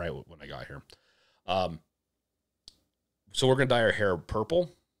shower right when I got here. So we're going to dye our hair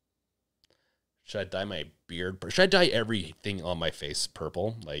purple. Should I dye my beard? Should I dye everything on my face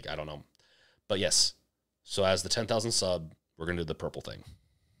purple? Like, I don't know. But yes. So as the 10,000 sub, we're going to do the purple thing.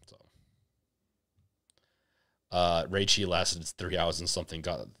 So, Raichi lasted 3 hours and something.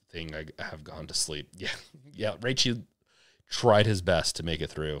 I have gone to sleep. Yeah. Yeah. Raichi tried his best to make it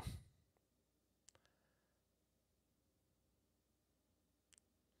through.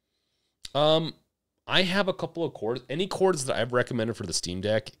 I have a couple of cords. Any cords that I've recommended for the Steam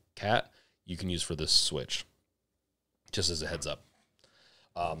Deck, Cat, you can use for this Switch. Just as a heads up.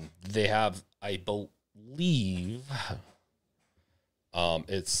 They have, I believe,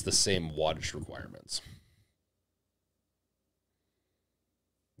 it's the same wattage requirements.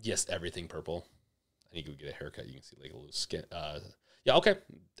 Yes, everything purple. I need to go get a haircut. You can see like a little skin. Yeah, okay.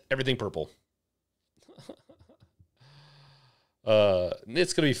 Everything purple.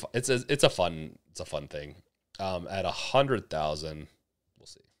 It's gonna be fun. It's a fun thing. At 100,000, we'll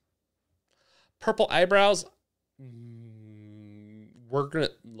see. Purple eyebrows. We're gonna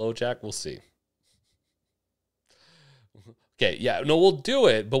LoJack. We'll see. Okay, yeah, no, we'll do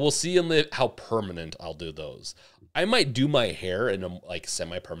it, but we'll see how permanent I'll do those. I might do my hair in a, like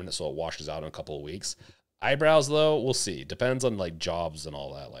semi-permanent so it washes out in a couple of weeks. Eyebrows though, we'll see. Depends on like jobs and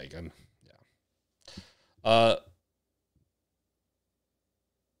all that. Like, yeah.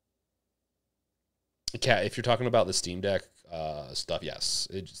 Cat, if you're talking about the Steam Deck stuff, yes,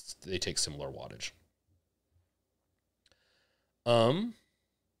 they take similar wattage. Yeah,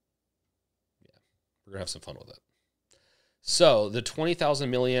 we're gonna have some fun with it. So the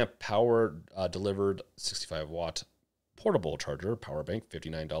 20,000 milliamp power delivered 65 watt portable charger power bank,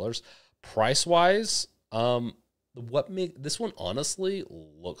 $59. Price wise, this one honestly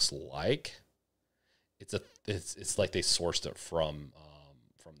looks like it's like they sourced it from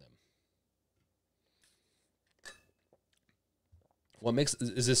them. What makes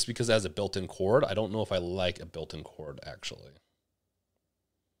is this because it has a built-in cord? I don't know if I like a built-in cord actually.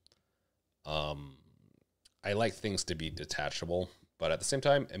 I like things to be detachable, but at the same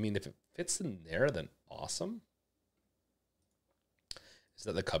time, I mean, if it fits in there, then awesome. Is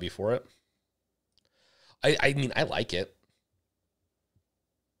that the cubby for it? I mean, I like it.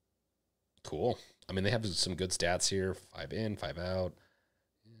 Cool. I mean, they have some good stats here. 5 in, 5 out.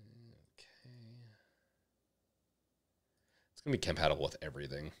 Okay. It's going to be compatible with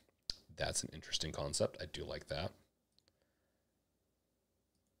everything. That's an interesting concept. I do like that.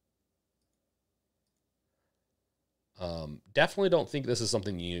 Definitely don't think this is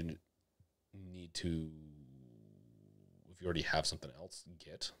something you need to, if you already have something else,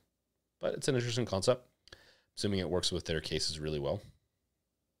 get. But it's an interesting concept. Assuming it works with their cases really well.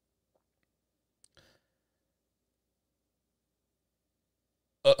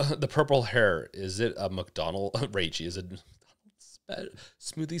 The purple hair, is it a McDonald's? Raichi, is it a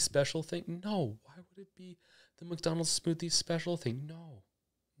smoothie special thing? No. Why would it be the McDonald's smoothie special thing? No.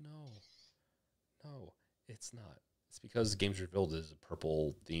 It's not. It's because Games Revealed is a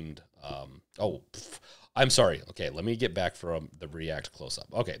purple themed. I'm sorry. Okay, let me get back from the React close up.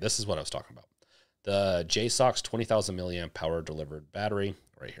 Okay, this is what I was talking about. The JSAUX 20,000 milliamp power delivered battery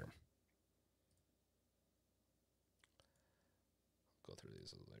right here. Go through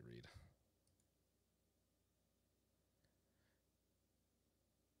these as I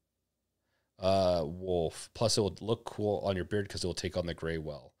read. Wolf. Plus, it will look cool on your beard because it will take on the gray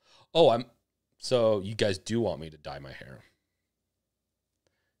well. Oh, so you guys do want me to dye my hair?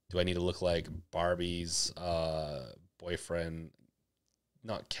 Do I need to look like Barbie's boyfriend?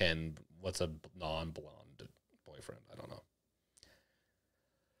 Not Ken. What's a non-blonde boyfriend? I don't know.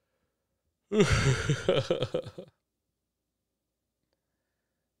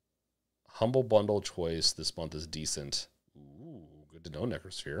 Humble bundle choice this month is decent. Ooh, good to know,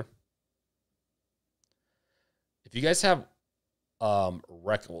 Necrosphere. If you guys have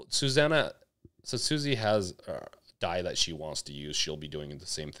Susanna, so Susie has a dye that she wants to use. She'll be doing the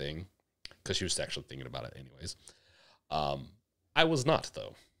same thing because she was actually thinking about it anyways. I was not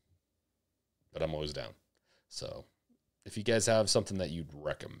though, but I'm always down. So if you guys have something that you'd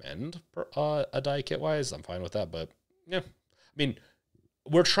recommend a dye kit wise, I'm fine with that. But yeah, I mean,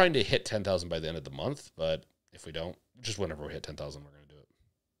 we're trying to hit 10,000 by the end of the month, but if we don't, just whenever we hit 10,000, we're going to do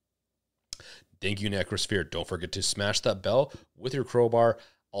it. Thank you, Necrosphere. Don't forget to smash that bell with your crowbar.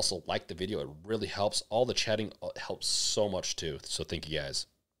 Also, like the video. It really helps. All the chatting helps so much, too. So thank you, guys.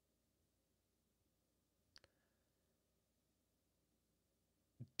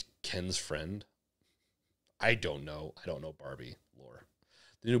 Ken's friend? I don't know. I don't know Barbie lore.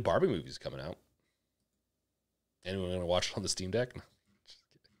 The new Barbie movie is coming out. Anyone going to watch it on the Steam Deck? No, just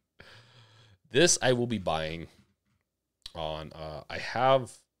kidding. This I will be buying on... I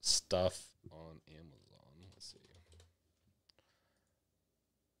have stuff on Amazon. Let's see.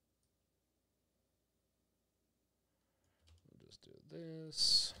 We'll just do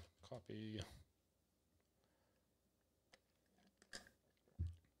this. Copy.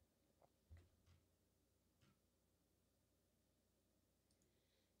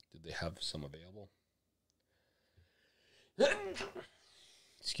 Did they have some available?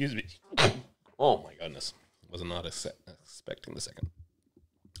 Excuse me. Oh my goodness. Was not expecting the second.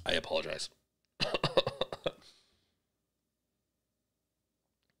 I apologize.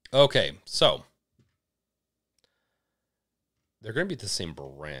 Okay, so they're going to be the same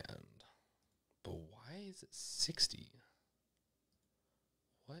brand, but why is it 60?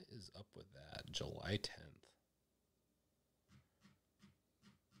 What is up with that? July 10th.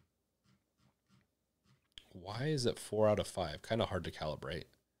 Why is it 4 out of 5? Kind of hard to calibrate.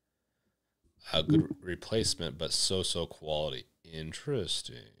 A good replacement, but so quality.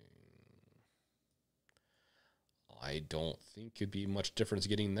 Interesting. I don't think it'd be much difference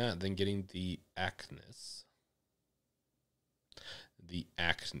getting that than getting the Acne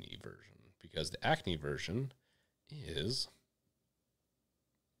version, because the Acne version is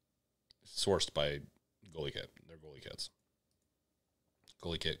sourced by Goalie Kit. They're Goalie Kits.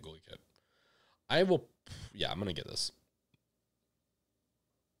 Goalie Kit. I will, yeah, I'm going to get this.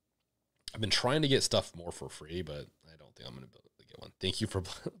 I've been trying to get stuff more for free, but I don't think I'm going to be able to get one. Thank you for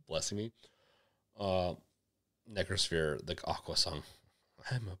blessing me. Necrosphere, the Aqua song.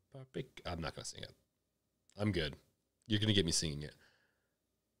 I'm not going to sing it. I'm good. You're going to get me singing it.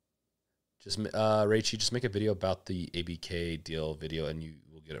 Just, Rachie, just make a video about the ABK deal video and you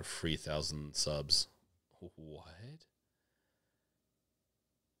will get a free 1,000 subs. What?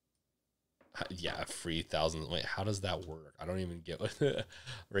 Yeah, a free 1,000. Wait, how does that work? I don't even get what.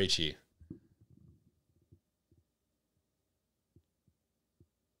 Rachie.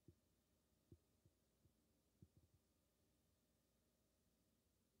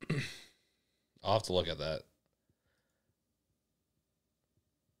 I'll have to look at that.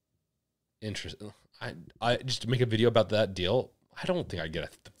 Interesting. I just make a video about that deal. I don't think I get a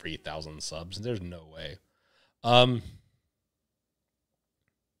free 1,000 subs. There's no way.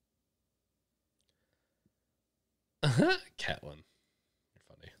 Catlin, you're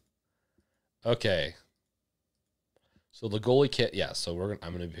funny. Okay. So the Goalie Kit, yeah. So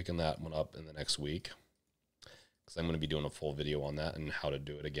I'm gonna be picking that one up in the next week because I'm gonna be doing a full video on that and how to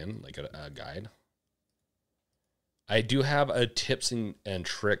do it again, like a guide. I do have a tips and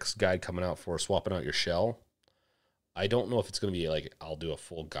tricks guide coming out for swapping out your shell. I don't know if it's going to be like, I'll do a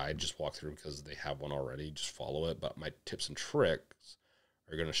full guide, just walk through because they have one already, just follow it. But my tips and tricks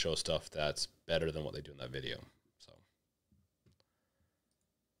are going to show stuff that's better than what they do in that video. So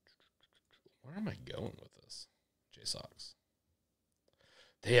where am I going with this? JSAUX.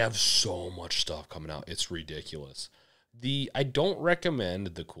 They have so much stuff coming out. It's ridiculous. I don't recommend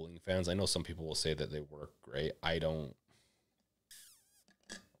the cooling fans. I know some people will say that they work great. I don't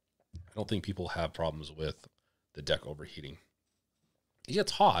think people have problems with the deck overheating. It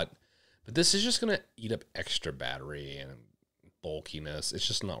gets hot, but this is just going to eat up extra battery and bulkiness. It's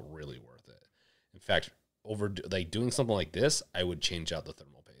just not really worth it. In fact, doing something like this, I would change out the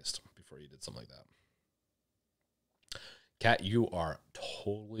thermal paste before you did something like that. Kat, you are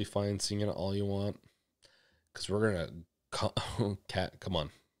totally fine singing it all you want. Because we're going to... Kat, come on.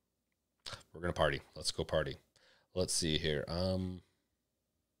 We're going to party. Let's go party. Let's see here. They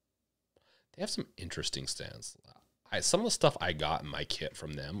have some interesting stands. Some of the stuff I got in my kit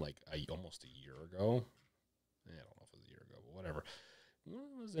from them, like almost a year ago. I don't know if it was a year ago, but whatever. It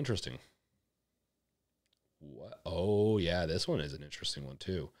was interesting. What? Oh, yeah, this one is an interesting one,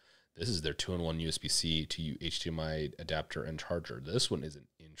 too. This is their 2-in-1 USB-C to HDMI adapter and charger. This one is an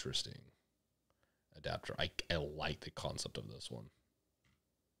interesting adapter. I like the concept of this one,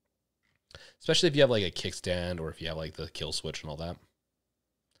 especially if you have like a kickstand or if you have like the kill switch and all that.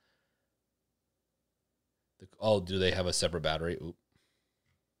 Do they have a separate battery? Oop.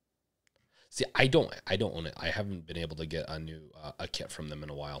 See, I don't own it. I haven't been able to get a kit from them in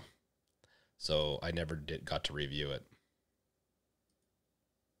a while, so I never got to review it.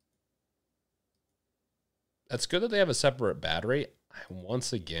 That's good that they have a separate battery.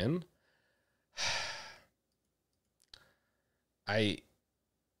 Once again,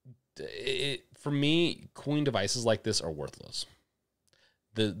 For me, cooling devices like this are worthless.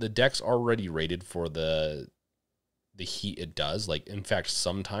 The deck's already rated for the heat it does. Like, in fact,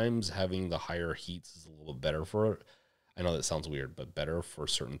 sometimes having the higher heats is a little better for it. I know that sounds weird, but better for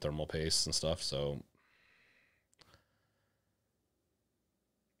certain thermal pastes and stuff. So,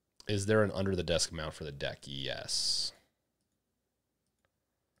 is there an under the desk mount for the deck? Yes.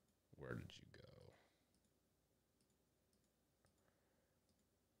 Where did you go?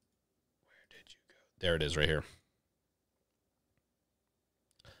 Where did you go? There it is, right here.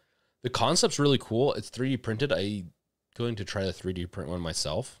 The concept's really cool. It's 3D printed. I'm going to try the 3D print one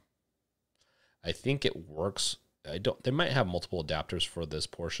myself. I think it works. They might have multiple adapters for this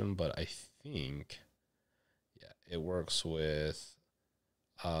portion, but I think, yeah, it works with.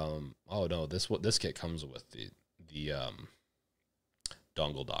 Oh no, this kit comes with the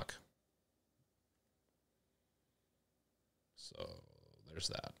dongle dock. So there's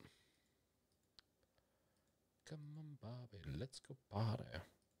that. Come on, Bobby, let's go party.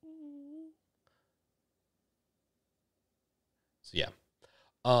 So yeah,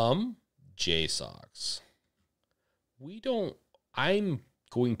 JSAUX. I'm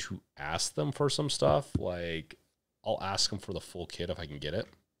going to ask them for some stuff. Like, I'll ask them for the full kit if I can get it.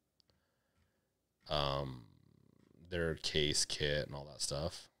 Their case kit and all that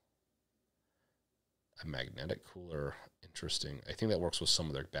stuff. A magnetic cooler, interesting. I think that works with some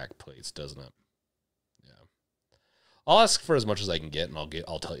of their back plates, doesn't it? Yeah. I'll ask for as much as I can get, and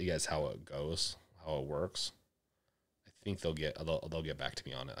I'll tell you guys how it goes, how it works. I think they'll get back to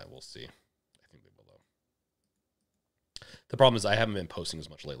me on it. I will see. I think they will though. The problem is I haven't been posting as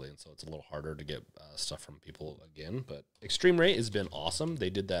much lately, and so it's a little harder to get stuff from people again. But Extreme Rate has been awesome.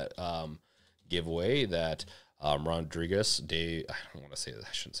 They did that giveaway that Rodriguez, I don't want to say that.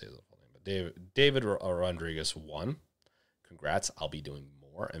 I shouldn't say the full name, but David Rodriguez won. Congrats. I'll be doing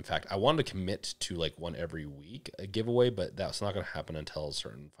more. In fact, I wanted to commit to like one every week a giveaway, but that's not going to happen until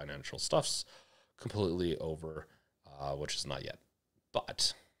certain financial stuff's completely over, which is not yet.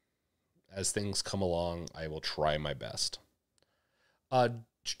 But as things come along, I will try my best.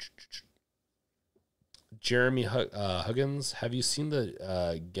 Jeremy Huggins, have you seen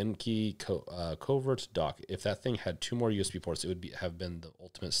the Genki covert dock? If that thing had 2 more USB ports, it would have been the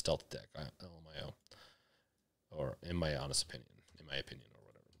ultimate stealth deck. LMAO, or in my honest opinion, or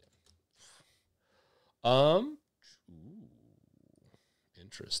whatever.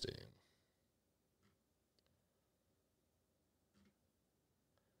 Interesting.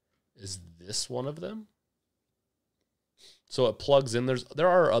 Is this one of them? So it plugs in. There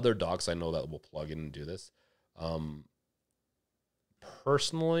are other docks I know that will plug in and do this.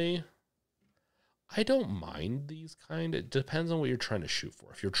 Personally, I don't mind these kind. It depends on what you're trying to shoot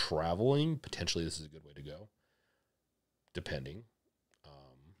for. If you're traveling, potentially this is a good way to go. Depending.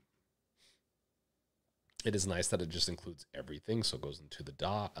 It is nice that it just includes everything. So it goes into the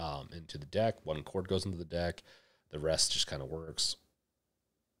into the deck. One cord goes into the deck. The rest just kind of works.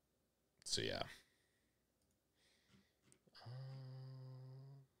 So yeah.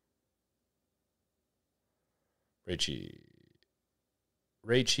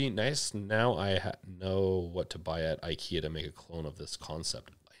 Raichi, nice. Now I know what to buy at IKEA to make a clone of this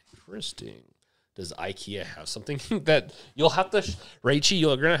concept. Interesting. Does IKEA have something that you'll have to, Raichi,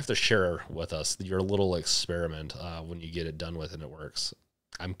 you're going to have to share with us your little experiment when you get it done with and it works.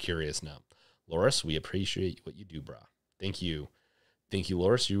 I'm curious now. Loris, we appreciate what you do, brah. Thank you. Thank you,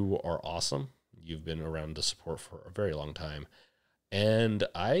 Loris. You are awesome. You've been around to support for a very long time. And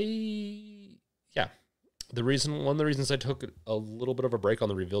yeah. One of the reasons I took a little bit of a break on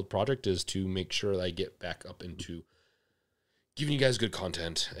the Revealed project is to make sure that I get back up into giving you guys good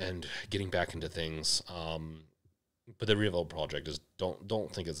content and getting back into things. But the Revealed project is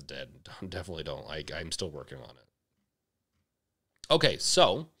don't think it's dead. Definitely don't. I'm still working on it. Okay,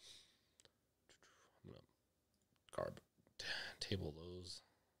 so I'm gonna table those.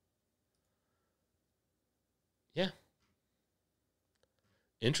 Yeah.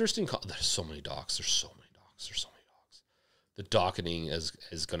 Interesting. There's so many docks. There's so many docks. The docketing is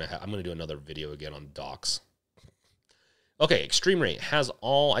going to I'm going to do another video again on docks. Okay, Extreme Rate has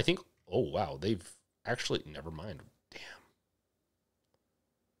all, I think, oh, wow, they've actually, never mind. Damn.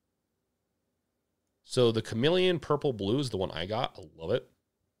 So the Chameleon Purple Blue is the one I got. I love it.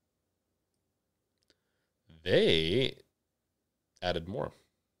 They added more.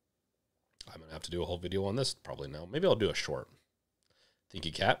 I'm going to have to do a whole video on this probably now. Maybe I'll do a short. Thank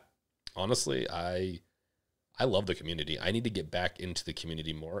you, Kat. Honestly, I love the community. I need to get back into the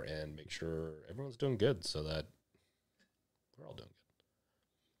community more and make sure everyone's doing good so that we're all doing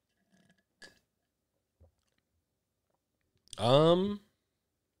good.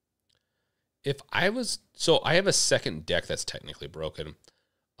 If I was, so I have a second deck that's technically broken.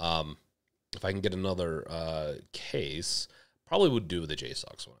 If I can get another case, probably would do the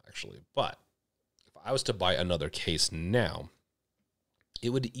JSAUX one actually. But if I was to buy another case now, it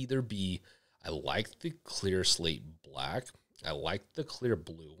would either be, I like the clear slate black, I like the clear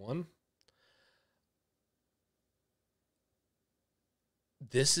blue one.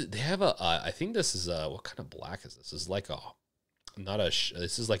 This is, they have a, I think this is a, what kind of black is this? This is like a, not a,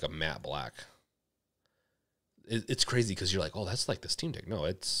 this is like a matte black. It's crazy because you're like, oh, that's like the Steam Deck. No,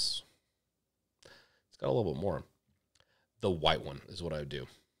 it's got a little bit more. The white one is what I would do.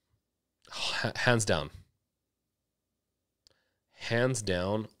 Hands down. Hands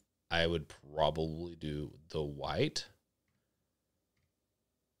down, I would probably do the white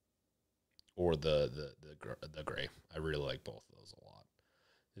or the gray. I really like both of those a lot.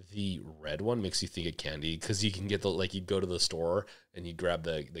 The red one makes you think of candy because you can get the, like, you go to the store and you grab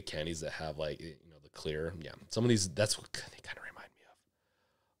the candies that have, like, you know, the clear. Yeah, some of these, that's what they kind of remind me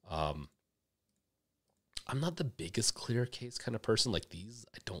of. I'm not the biggest clear case kind of person. Like these,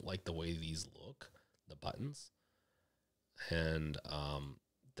 I don't like the way these look, the buttons. And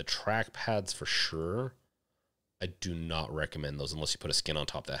the track pads for sure, I do not recommend those unless you put a skin on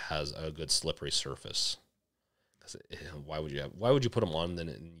top that has a good slippery surface. Because why would you put them on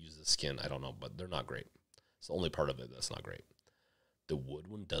and use the skin? I don't know, but they're not great. It's the only part of it that's not great. The wood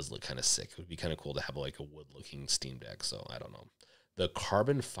one does look kind of sick. It would be kind of cool to have like a wood looking Steam Deck. So I don't know. The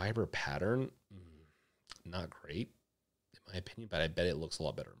carbon fiber pattern, not great in my opinion, but I bet it looks a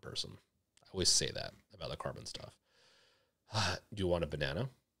lot better in person. I always say that about the carbon stuff. Do you want a banana?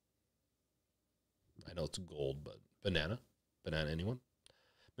 I know it's gold, but banana? Banana, anyone?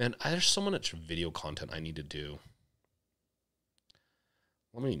 Man, there's so much video content I need to do.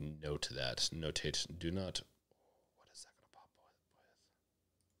 Let me note that. Notate. Do not. What is that going to pop with?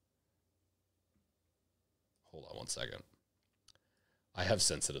 Hold on one second. I have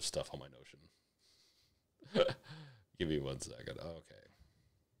sensitive stuff on my Notion. Give me 1 second. Okay.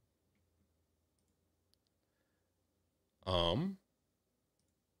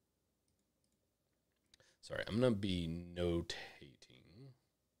 Sorry, I'm going to be notating.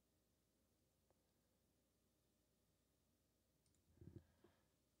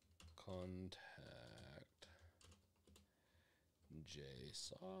 Contact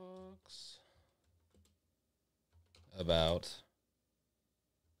JSAUX about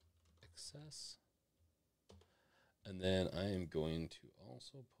access. And then I am going to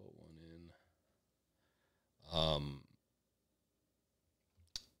also put one in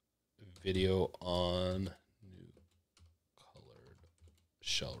video on new colored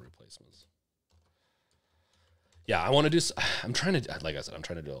shell replacements. Yeah, I want to do, I'm trying to, like I said, I'm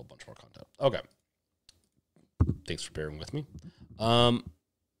trying to do a bunch more content. Okay. Thanks for bearing with me.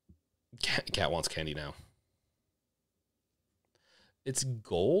 Cat wants candy now. It's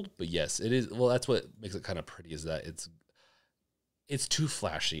gold, but yes, it is. Well, that's what makes it kind of pretty, is that it's too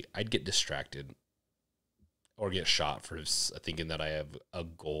flashy. I'd get distracted or get shot for thinking that I have a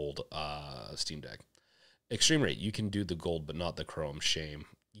gold Steam Deck. Extreme Rate, you can do the gold, but not the chrome. Shame.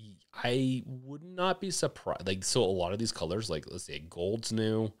 I would not be surprised. Like, so a lot of these colors, like, let's say gold's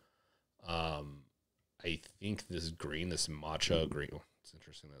new. I think this green, this matcha green. Oh, it's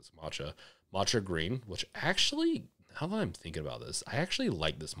interesting that it's matcha green, which actually, now that I'm thinking about this, I actually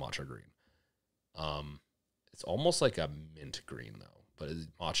like this matcha green. It's almost like a mint green though, but it's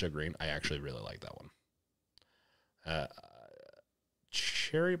matcha green. I actually really like that one.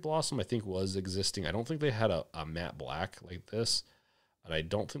 Cherry Blossom, I think, was existing. I don't think they had a matte black like this, and I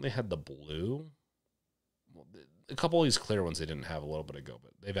don't think they had the blue. Well, a couple of these clear ones they didn't have a little bit ago,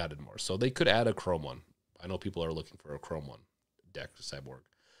 but they've added more. So they could add a chrome one. I know people are looking for a chrome one. Deck Cyborg.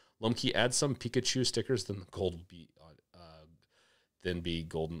 Lumkey, add some Pikachu stickers, then the gold will be then be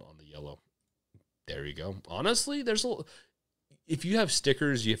golden on the yellow. There you go. Honestly, if you have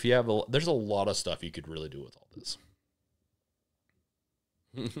stickers, there's a lot of stuff you could really do with all this.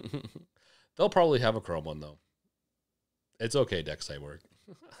 They'll probably have a chrome one though. It's okay, Deck Cyborg.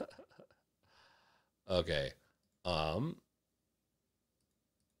 Okay.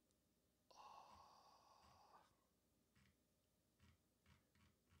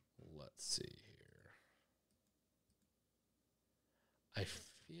 Let's see here. I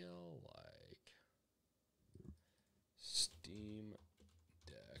feel like Steam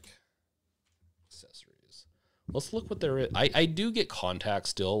Deck accessories. Let's look what there is. I do get contacts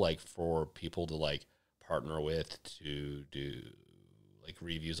still, like, for people to, like, partner with to do, like,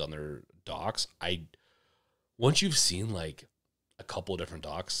 reviews on their docks. Once you've seen, like, a couple of different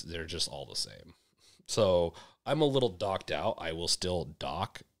docks, they're just all the same. So I'm a little docked out. I will still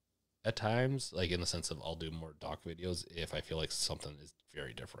dock at times, like in the sense of I'll do more dock videos if I feel like something is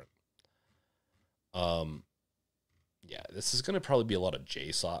very different. Yeah, this is going to probably be a lot of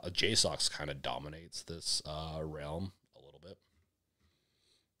JSAUX. JSAUX kind of dominates this realm a little bit.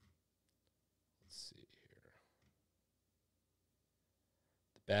 Let's see here.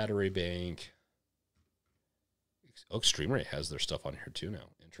 The battery bank. Oh, Extreme Ray has their stuff on here too now.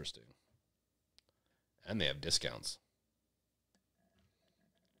 Interesting. And they have discounts.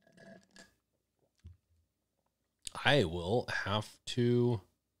 I will have to...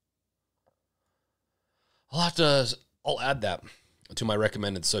 I'll add that to my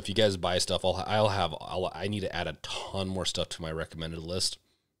recommended. So if you guys buy stuff, I need to add a ton more stuff to my recommended list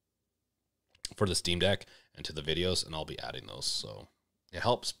for the Steam Deck and to the videos, and I'll be adding those. So it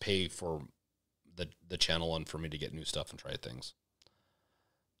helps pay for the channel and for me to get new stuff and try things.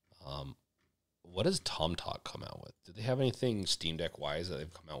 What does TomTalk come out with? Did they have anything Steam Deck wise that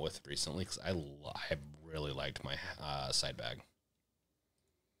they've come out with recently? Because I really liked my side bag.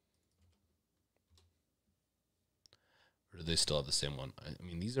 Or do they still have the same one? I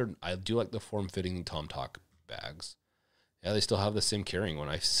mean, I do like the form-fitting TomTalk bags. Yeah, they still have the same carrying one.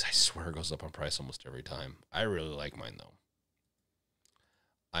 I swear it goes up on price almost every time. I really like mine, though.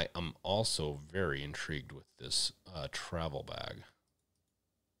 I am also very intrigued with this travel bag.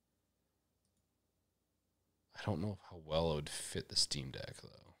 I don't know how well it would fit the Steam Deck,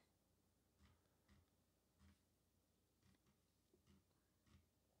 though.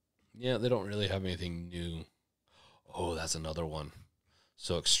 Yeah, they don't really have anything new. Oh, that's another one.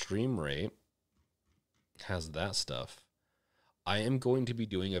 So Extreme Rate has that stuff. I am going to be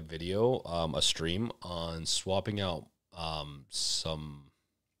doing a video, a stream on swapping out some.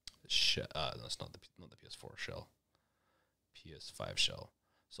 That's not the PS4 shell, PS5 shell.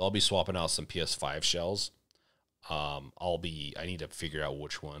 So I'll be swapping out some PS5 shells. I need to figure out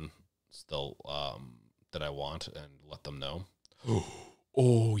which one still that I want and let them know.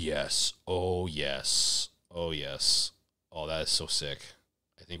 Oh yes. Oh yes. Oh yes. Oh, that is so sick.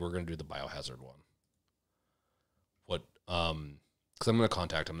 I think we're gonna do the Biohazard one. What because I'm gonna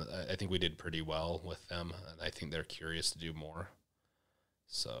contact them. I think we did pretty well with them, and I think they're curious to do more.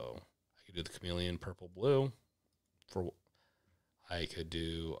 So I could do the Chameleon Purple Blue. I could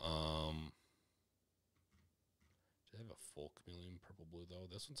do do they have a full Chameleon Purple Blue though?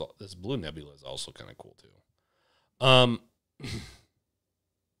 This Blue Nebula is also kind of cool too.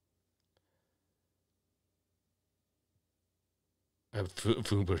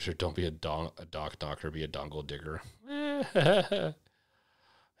 Food Butcher, don't be a dock doctor, be a dongle digger.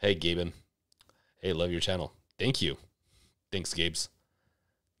 Hey, Gaben. Hey, love your channel. Thank you. Thanks, Gabes.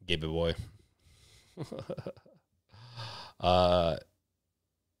 Gabe boy. And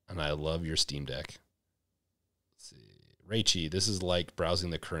I love your Steam Deck. Let's see. Raichi, this is like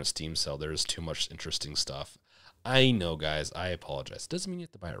browsing the current Steam sale. There's too much interesting stuff. I know, guys. I apologize. Doesn't mean you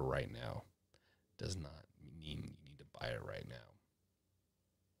have to buy it right now. Does not mean you need to buy it right now.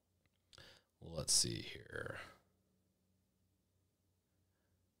 Let's see here.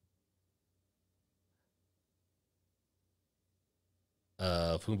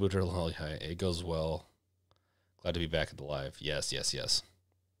 Food Butcher, it goes well. Glad to be back at the live. Yes, yes, yes.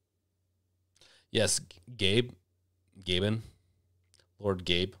 Yes, Gaben, Lord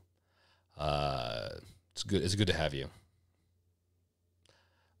Gabe. It's good. It's good to have you.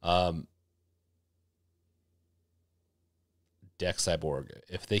 Deck Cyborg.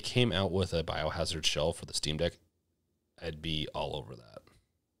 If they came out with a Biohazard shell for the Steam Deck, I'd be all over that.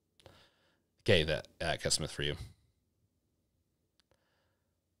 Okay, that Cat Smith for you.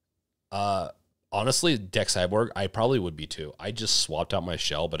 Honestly, Deck Cyborg, I probably would be too. I just swapped out my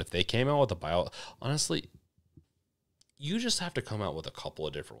shell, but if they came out with a honestly, you just have to come out with a couple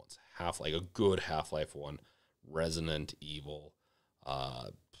of different ones. Like a good Half-Life one, Resident Evil,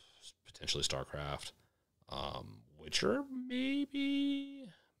 potentially StarCraft, Witcher, maybe,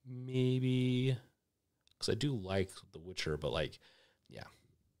 because I do like The Witcher, but like, yeah,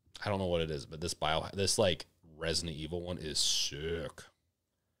 I don't know what it is, but this like Resident Evil one is sick.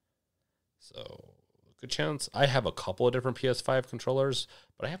 So good chance. I have a couple of different PS5 controllers,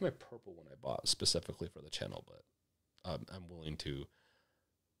 but I have my purple one I bought specifically for the channel. But I'm willing to.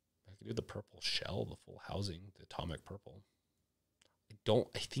 I can do the purple shell, the full housing, the atomic purple.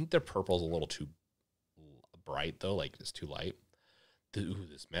 I think the purple is a little too bright though. Like it's too light. Ooh,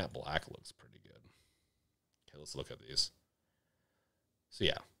 this matte black looks pretty good. Okay, let's look at these. So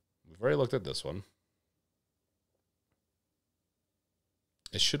yeah, we've already looked at this one.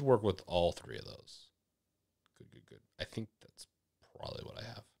 It should work with all three of those. Good. I think that's probably what I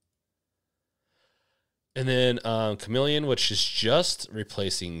have. And then Chameleon, which is just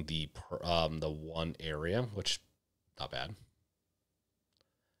replacing the one area, which not bad.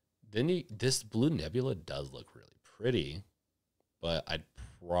 Then this blue nebula does look really pretty, but I'd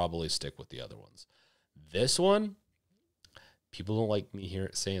probably stick with the other ones. This one, people don't like me here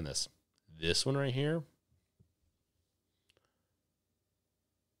saying this. This one right here,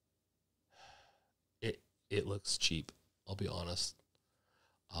 it looks cheap. I'll be honest.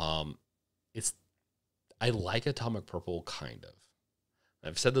 I like Atomic Purple kind of.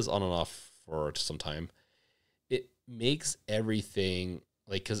 I've said this on and off for some time. It makes everything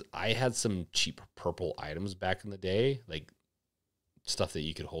like, because I had some cheap purple items back in the day, like stuff that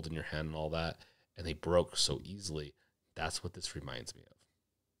you could hold in your hand and all that, and they broke so easily. That's what this reminds me of.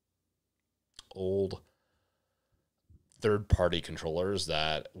 Old third-party controllers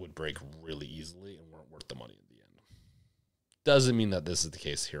that would break really easily and weren't worth the money in the end. Doesn't mean that this is the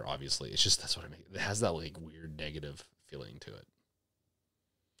case here, obviously. It's just that's what I mean. It has that like weird negative feeling to it.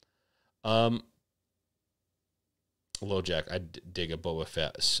 LoJack, I'd dig a Boba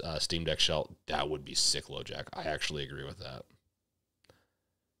Fett Steam Deck shell. That would be sick, LoJack. I actually agree with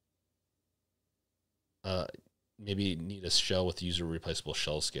that. Maybe need a shell with user replaceable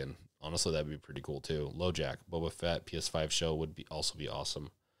shell skin. Honestly, that'd be pretty cool too. LoJack, Boba Fett PS5 shell would also be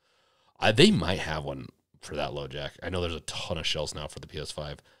awesome. They might have one for that LoJack. I know there's a ton of shells now for the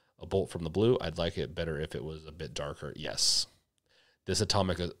PS5. A bolt from the blue. I'd like it better if it was a bit darker. Yes. This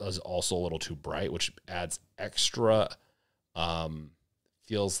Atomic is also a little too bright, which adds extra,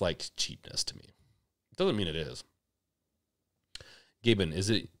 feels like cheapness to me. Doesn't mean it is. Gaben, is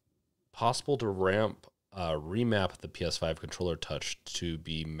it possible to remap the PS5 controller touch to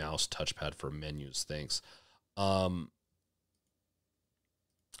be mouse touchpad for menus? Thanks.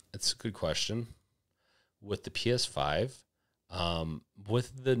 It's a good question. With the PS5,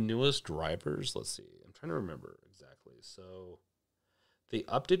 with the newest drivers, let's see. I'm trying to remember exactly. So they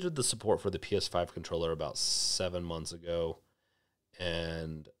updated the support for the PS5 controller about 7 months ago,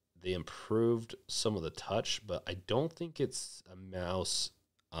 and they improved some of the touch, but I don't think it's a mouse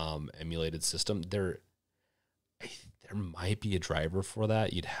emulated system. There might be a driver for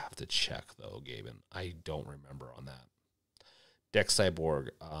that. You'd have to check, though, Gaben. I don't remember on that. Deck Cyborg.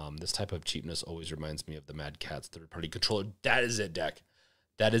 This type of cheapness always reminds me of the Mad Catz third-party controller. That is it, Deck.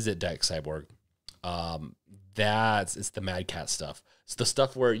 That is it, Deck Cyborg. It's the Mad Catz stuff. It's the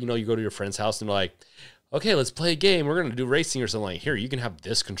stuff where, you go to your friend's house and they're like, okay, let's play a game. We're going to do racing or something. Like, here, you can have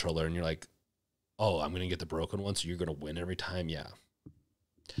this controller. And you're like, oh, I'm going to get the broken one, so you're going to win every time? Yeah.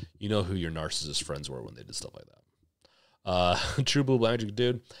 You know who your narcissist friends were when they did stuff like that. True Blue Magic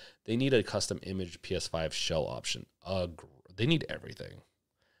Dude, they need a custom image PS5 shell option. They need everything.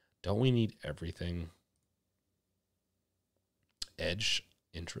 Don't we need everything? Edge,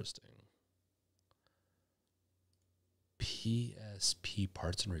 interesting. PSP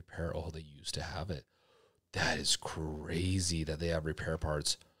parts and repair. Oh, they used to have it. That is crazy that they have repair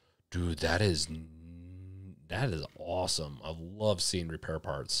parts. Dude, that is awesome. I love seeing repair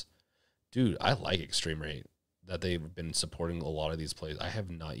parts. Dude, I like Extreme Rate that they've been supporting a lot of these plays. I have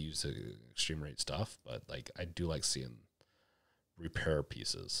not used the Extreme Rate stuff, but like I do like seeing repair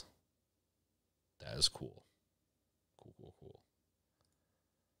pieces. That is cool. Cool.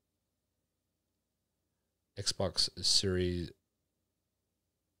 Xbox Series.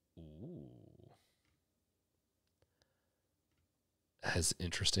 Ooh. That's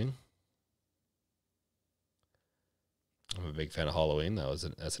interesting. I'm a big fan of Halloween.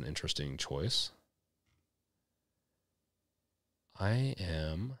 That's an interesting choice. I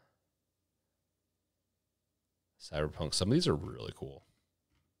am Cyberpunk. Some of these are really cool.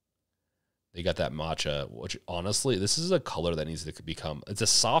 They got that matcha, which honestly, this is a color that needs to become. It's a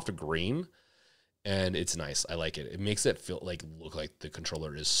soft green, and it's nice. I like it. It makes it look like the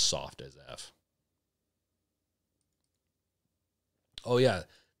controller is soft as F. Oh yeah,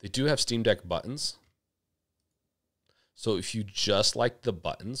 they do have Steam Deck buttons. So if you just like the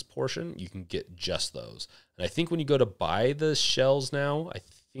buttons portion, you can get just those. And I think when you go to buy the shells now, I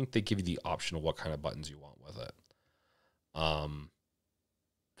think they give you the option of what kind of buttons you want with it.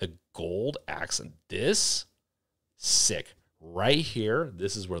 The gold accent, this sick right here.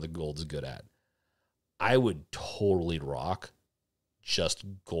 This is where the gold's good at. I would totally rock just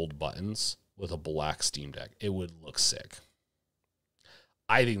gold buttons with a black Steam Deck. It would look sick.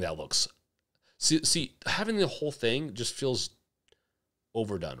 I think that looks. See, having the whole thing just feels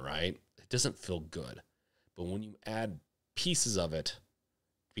overdone, right? It doesn't feel good. But when you add pieces of it,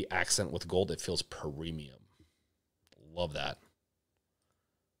 the accent with gold, it feels premium. Love that.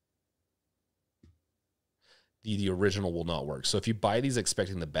 The original will not work. So if you buy these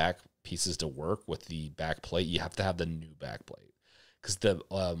expecting the back pieces to work with the back plate, you have to have the new back plate, because the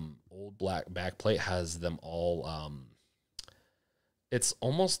old black back plate has them all.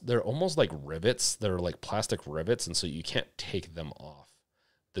 They're almost like rivets. They're like plastic rivets, and so you can't take them off.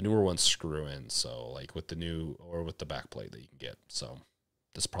 The newer ones screw in, so like with the new or with the back plate that you can get. So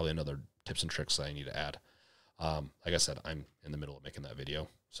this is probably another tips and tricks that I need to add. Like I said, I'm in the middle of making that video.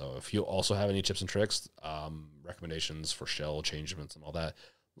 So if you also have any tips and tricks, recommendations for shell changements and all that,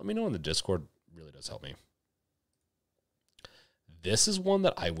 let me know in the Discord. Really does help me. This is one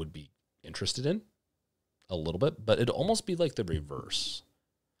that I would be interested in a little bit, but it'd almost be like the reverse.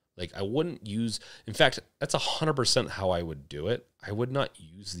 Like I wouldn't use, in fact, that's 100% how I would do it. I would not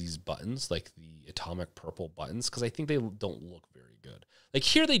use these buttons, like the atomic purple buttons, because I think they don't look very good. Like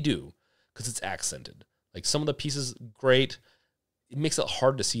here they do, because it's accented. Like some of the pieces, great. It makes it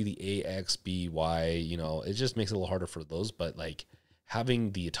hard to see the A, X, B, Y, you know, it just makes it a little harder for those. But like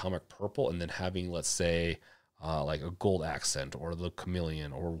having the atomic purple and then having, let's say, like a gold accent or the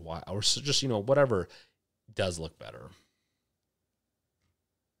chameleon or Y, or just, you know, whatever, does look better.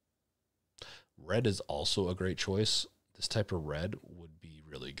 Red is also a great choice. This type of red would be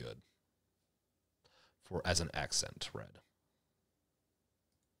really good for as an accent red.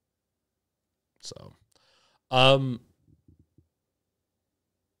 So,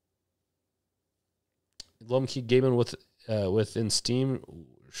 Lomkey gaming within Steam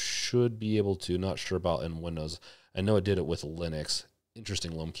should be able to. Not sure about in Windows. I know it did it with Linux.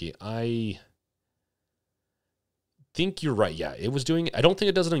 Interesting, Lomkey. I think you're right. Yeah, it was doing. I don't think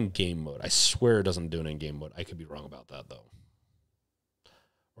it does it in game mode. I swear it doesn't do it in game mode. I could be wrong about that though.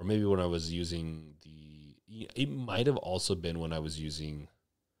 Or maybe when I was using the, it might have also been when I was using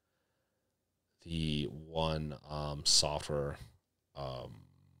the one software,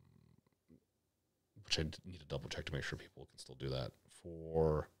 which I need to double check to make sure people can still do that,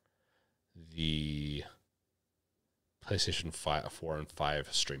 for the PlayStation 4 and 5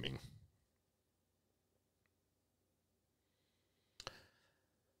 streaming.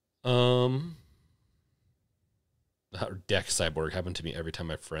 Deck Cyborg happened to me every time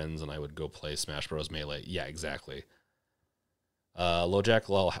my friends and I would go play Smash Bros. Melee. Yeah, exactly. LoJack,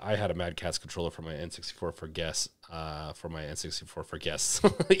 well, I had a Mad Catz controller for my N64 for guests.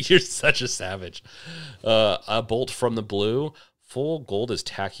 You're such a savage. A Bolt from the Blue. Full gold is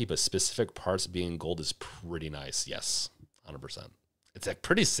tacky, but specific parts being gold is pretty nice. Yes, 100%. It's like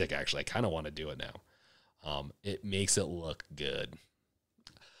pretty sick, actually. I kind of want to do it now. It makes it look good.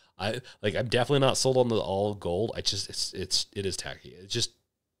 I'm definitely not sold on the all gold. It is tacky. It's just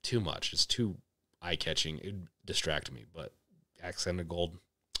too much. It's too eye catching. It distracts me, but accented gold,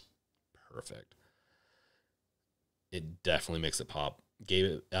 perfect. It definitely makes it pop.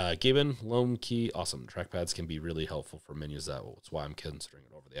 Gaben, Lone Key, awesome. Trackpads can be really helpful for menus. That's why I'm considering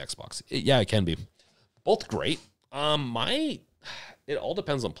it over the Xbox. Yeah, it can be. Both great. It all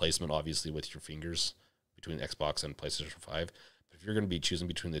depends on placement, obviously, with your fingers between Xbox and PlayStation 5. But if you're going to be choosing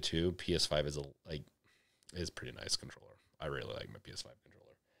between the two, PS5 is a pretty nice controller. I really like my PS5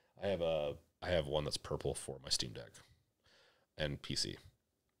 controller. I have one that's purple for my Steam Deck and PC.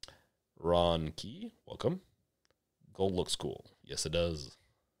 Ron Key, welcome. Gold looks cool. Yes, it does.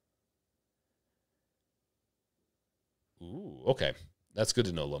 Ooh, okay. That's good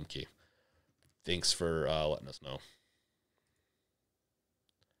to know, Lumkey. Thanks for letting us know.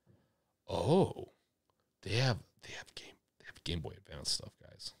 Oh, they have Game Boy Advance stuff,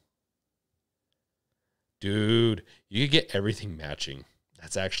 guys. Dude, you could get everything matching.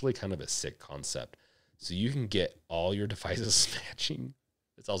 That's actually kind of a sick concept. So you can get all your devices matching.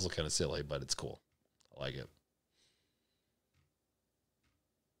 It's also kind of silly, but it's cool. I like it.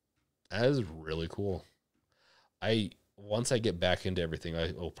 That is really cool. Once I get back into everything,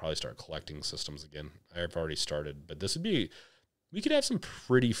 I will probably start collecting systems again. I've already started, but we could have some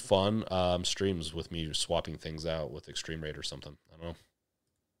pretty fun streams with me swapping things out with Extreme Raid or something. I don't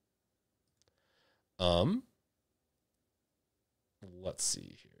know. Let's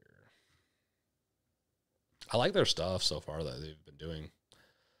see here. I like their stuff so far that they've been doing.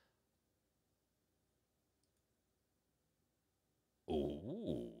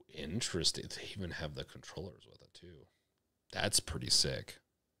 Ooh, interesting. They even have the controllers with it too. That's pretty sick.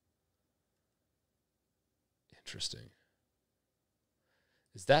 Interesting.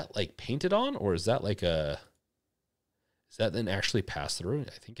 Is that like painted on, or is that like is that then actually pass through?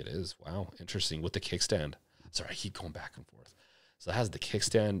 I think it is. Wow, interesting. With the kickstand. Sorry, I keep going back and forth. So it has the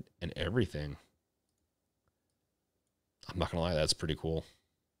kickstand and everything. I'm not gonna lie, that's pretty cool.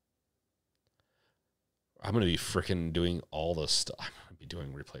 I'm gonna be freaking doing all this stuff. I'm gonna be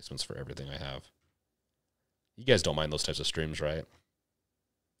doing replacements for everything I have. You guys don't mind those types of streams, right?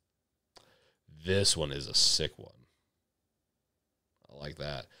 This one is a sick one. I like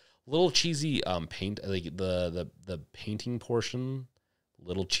that. Little cheesy paint, like the painting portion,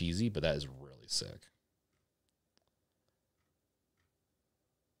 little cheesy, but that is really sick.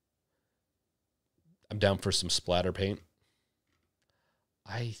 I'm down for some splatter paint.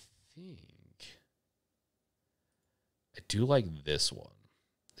 I think I do like this one.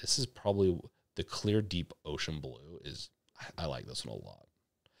 This is probably the clear deep ocean blue. I like this one a lot.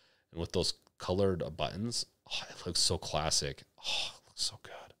 And with those colored buttons, oh, it looks so classic. Oh, it looks so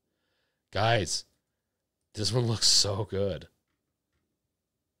good. Guys, this one looks so good.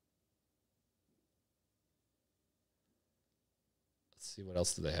 Let's see, what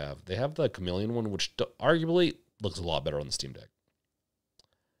else do they have? They have the chameleon one, which arguably looks a lot better on the Steam Deck.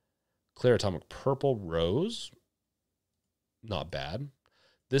 Clear atomic purple rose. Not bad.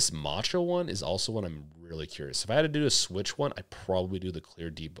 This matcha one is also one I'm really curious. If I had to do a Switch one, I'd probably do the clear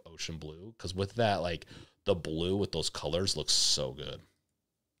deep ocean blue. Because with that, like, the blue with those colors looks so good.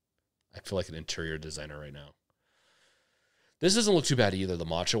 I feel like an interior designer right now. This doesn't look too bad either, the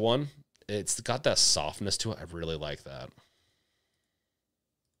matcha one. It's got that softness to it. I really like that.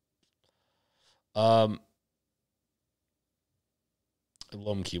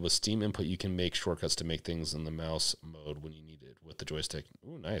 Lone key with Steam input, you can make shortcuts to make things in the mouse mode when you need it with the joystick.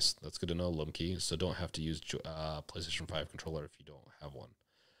 Ooh, nice. That's good to know, Lone key. So don't have to use PlayStation 5 controller if you don't have one.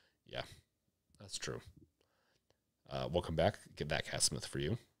 Yeah, that's true. Welcome back. Get that Cat Smith for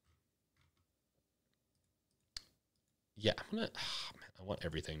you. Yeah, I'm gonna. Oh, man, I want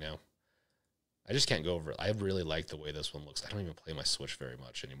everything now. I just can't go over it. I really like the way this one looks. I don't even play my Switch very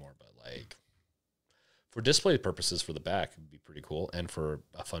much anymore, but like, for display purposes, for the back, it'd be pretty cool, and for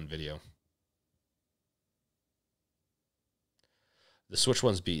a fun video. The Switch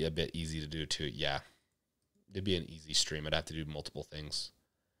ones be a bit easy to do too. Yeah, it'd be an easy stream. I'd have to do multiple things.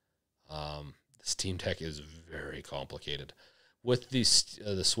 The Steam Deck is very complicated. With the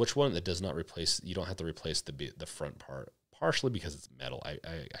Switch one, it does not replace. You don't have to replace the front part, partially because it's metal. I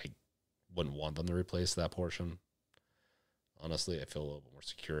wouldn't want them to replace that portion. Honestly, I feel a little bit more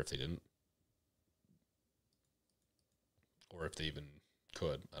secure if they didn't. Or if they even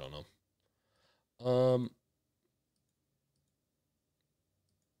could. I don't know.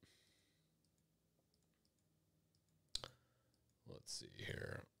 Let's see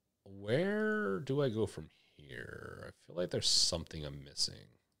here. Where do I go from here? I feel like there's something I'm missing.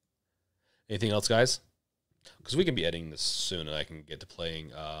 Anything else, guys? Because we can be editing this soon, and I can get to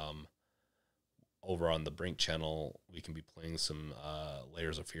playing over on the Brink channel. We can be playing some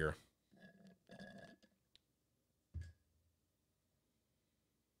Layers of Fear.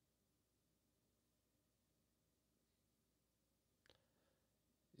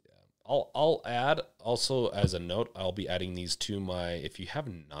 I'll add also as a note. I'll be adding these to my. If you have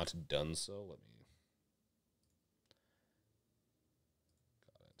not done so, let me.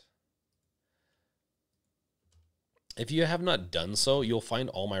 Got it. If you have not done so, you'll find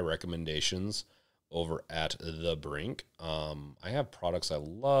all my recommendations over at the Brink. I have products I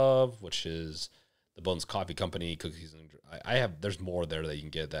love, which is the Bones Coffee Company cookies, and I have. There's more there that you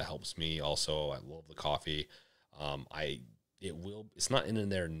can get that helps me. Also, I love the coffee. It's not in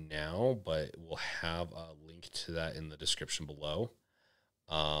there now, but we'll have a link to that in the description below.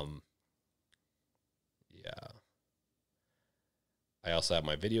 Yeah. I also have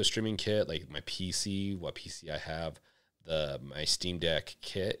my video streaming kit, like my PC, what PC I have. My Steam Deck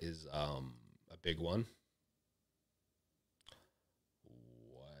kit is a big one.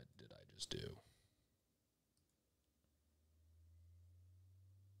 What did I just do?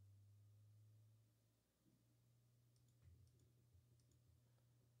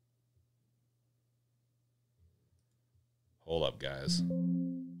 Hold up, guys.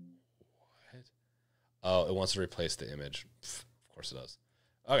 What? Oh, it wants to replace the image. Pfft, of course it does.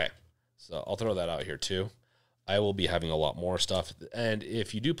 Okay, so I'll throw that out here too. I will be having a lot more stuff. And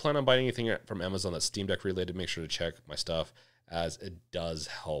if you do plan on buying anything from Amazon that's Steam Deck related, make sure to check my stuff, as it does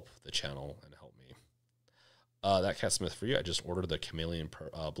help the channel and help me. That Cat Smith for you. I just ordered the chameleon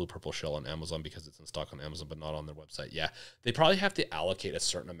blue purple shell on Amazon because it's in stock on Amazon, but not on their website. Yeah, they probably have to allocate a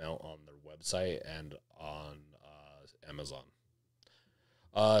certain amount on their website and on Amazon.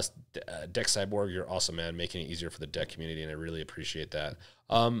 Deck Cyborg, you're awesome, man, making it easier for the deck community, and I really appreciate that.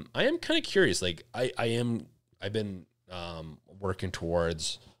 I am kind of curious. Like, I've been working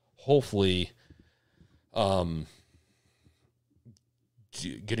towards hopefully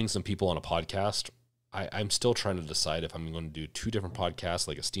getting some people on a podcast. I'm still trying to decide if I'm going to do 2 different podcasts,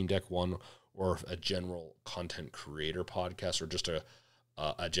 like a Steam Deck one, or a general content creator podcast, or just a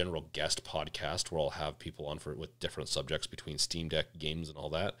general guest podcast where I'll have people on with different subjects between Steam Deck games and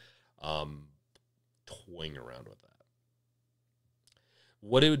all that. toying around with that.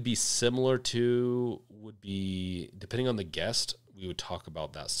 What it would be similar to would be, depending on the guest, we would talk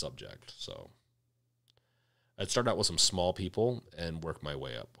about that subject. So I'd start out with some small people and work my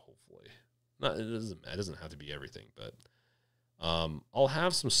way up, hopefully. It doesn't have to be everything, but I'll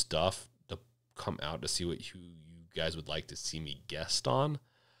have some stuff to come out to see who you guys would like to see me guest on.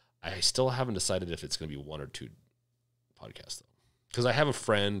 I still haven't decided if it's going to be 1 or 2 podcasts, though. Because I have a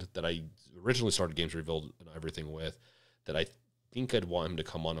friend that I originally started Games Revealed and everything with that I think I'd want him to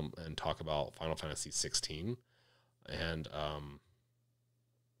come on and talk about Final Fantasy 16. And,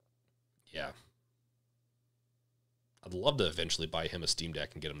 yeah. I'd love to eventually buy him a Steam Deck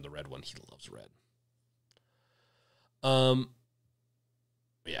and get him the red one. He loves red.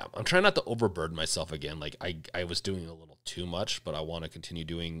 Yeah, I'm trying not to overburden myself again. Like, I was doing a little too much, but I want to continue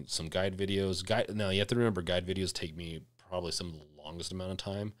doing some guide videos. Now, you have to remember, guide videos take me probably some of the longest amount of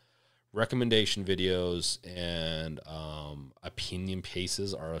time. Recommendation videos and opinion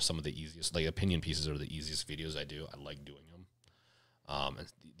pieces are some of the easiest. Like, opinion pieces are the easiest videos I do. I like doing them. And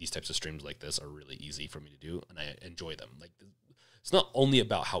these types of streams like this are really easy for me to do, and I enjoy them. Like, it's not only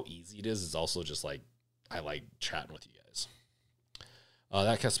about how easy it is, it's also just like I like chatting with you guys.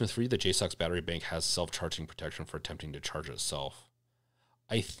 That Cat Smith for you, the JSAUX battery bank has self-charging protection for attempting to charge itself.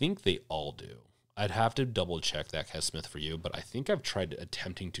 I think they all do. I'd have to double check that Cat Smith for you, but I think I've tried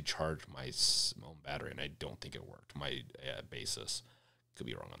attempting to charge my own battery, and I don't think it worked. My basis. Could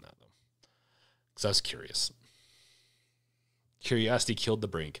be wrong on that, though. Because I was curious. Curiosity killed the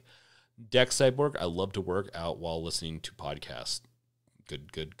Brink. Deck Cyborg, I love to work out while listening to podcasts.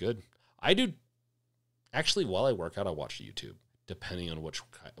 Good. I do. Actually, while I work out, I watch YouTube, depending on what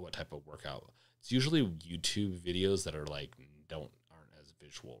type of workout. It's usually YouTube videos that are like aren't as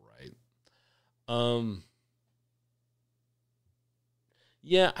visual, right?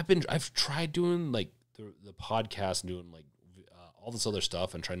 Yeah, I've tried doing like the podcast and doing like all this other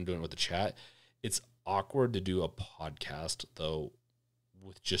stuff and trying to do it with the chat. It's awkward to do a podcast though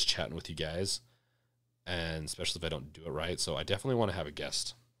with just chatting with you guys, and especially if I don't do it right. So I definitely want to have a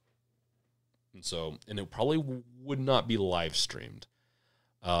guest. And it probably would not be live streamed.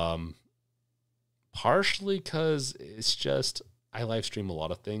 Partially because it's just, I live stream a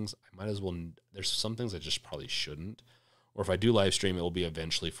lot of things. I might as well, there's some things I just probably shouldn't. Or if I do live stream, it will be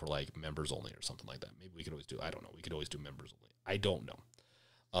eventually for like members only or something like that. Maybe we could always do, I don't know. We could always do members only. I don't know.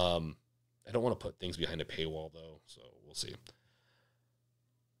 I don't want to put things behind a paywall though. So we'll see.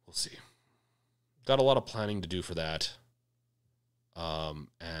 Got a lot of planning to do for that.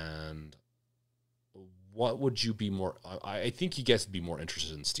 And what would you be more, I think you guys would be more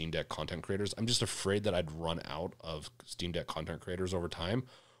interested in Steam Deck content creators. I'm just afraid that I'd run out of Steam Deck content creators over time,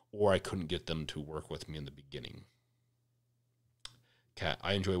 or I couldn't get them to work with me in the beginning. Cat,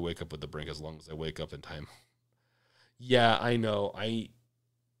 I enjoy Wake Up with the Brink as long as I wake up in time. Yeah, I know. I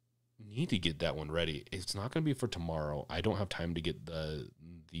need to get that one ready. It's not going to be for tomorrow. I don't have time to get the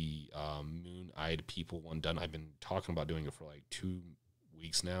Moon-Eyed People one done. I've been talking about doing it for like 2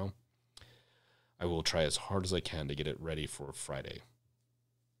 weeks now. I will try as hard as I can to get it ready for Friday.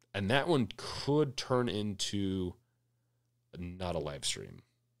 And that one could turn into not a live stream,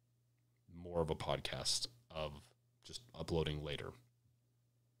 more of a podcast of just uploading later.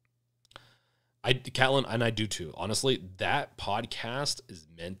 Catlin, and I do too. Honestly, that podcast is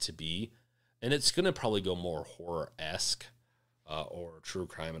meant to be, and it's going to probably go more horror-esque or true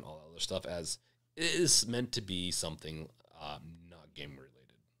crime and all that other stuff, as it is meant to be something not game-related,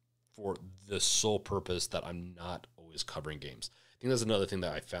 for the sole purpose that I'm not always covering games. I think that's another thing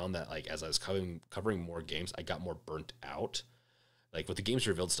that I found, that like as I was covering more games, I got more burnt out. Like with the Games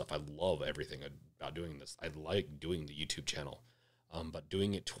Revealed stuff, I love everything about doing this. I like doing the YouTube channel. But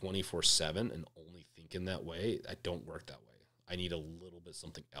doing it 24/7 and only thinking that way, I don't work that way. I need a little bit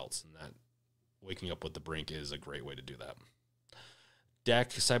something else, and that waking up with the Brink is a great way to do that.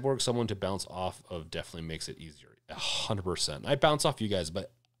 Deck Cyborg, someone to bounce off of definitely makes it easier. 100%. I bounce off you guys,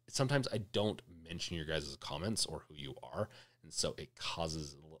 but sometimes I don't mention your guys' comments or who you are, and so it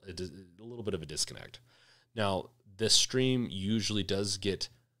causes a little bit of a disconnect. Now, this stream usually does get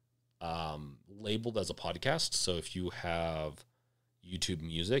labeled as a podcast, so if you have YouTube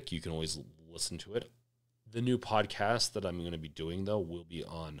Music, you can always listen to it. The new podcast that I'm going to be doing, though, will be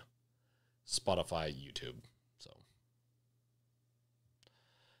on Spotify, YouTube. So,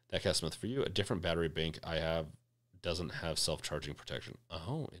 that Cat Smith for you. A different battery bank I have doesn't have self-charging protection.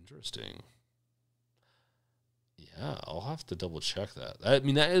 Oh, interesting. Yeah, I'll have to double check that. I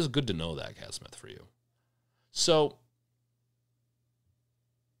mean, that is good to know, that Cat Smith for you. So,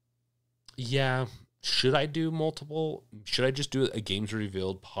 yeah. Should I do multiple? Should I just do a Games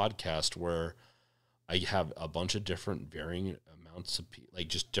Revealed podcast where I have a bunch of different varying amounts of like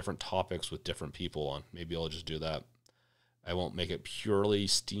just different topics with different people on. Maybe I'll just do that. I won't make it purely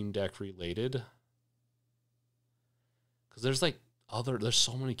Steam Deck related, because there's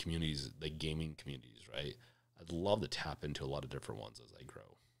so many communities, like gaming communities, right? I'd love to tap into a lot of different ones as I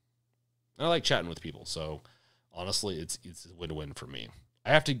grow. And I like chatting with people, so honestly, it's a win-win for me.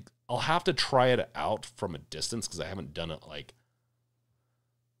 I'll have to try it out from a distance because I haven't done it a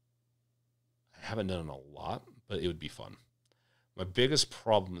lot, but it would be fun. My biggest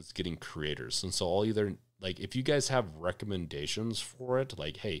problem is getting creators, and so I'll either, like, if you guys have recommendations for it,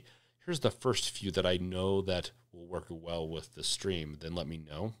 like, hey, here's the first few that I know that will work well with the stream, then let me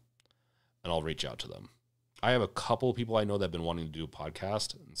know, and I'll reach out to them. I have a couple people I know that have been wanting to do a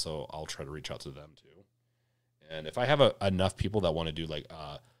podcast, and so I'll try to reach out to them too. And if I have enough people that want to do like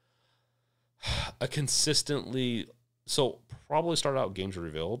a consistently, so probably start out Games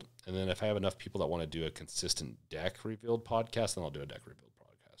Revealed, and then if I have enough people that want to do a consistent Deck Revealed podcast, then I'll do a Deck Revealed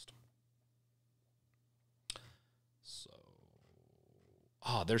podcast. So,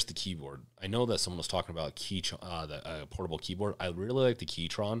 there's the keyboard. I know that someone was talking about the portable keyboard. I really like the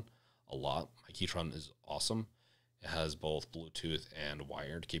Keytron a lot. My Keytron is awesome. It has both Bluetooth and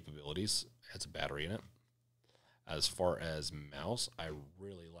wired capabilities. It has a battery in it. As far as mouse, I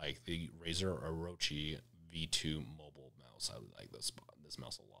really like the Razer Orochi V2 mobile mouse. I like this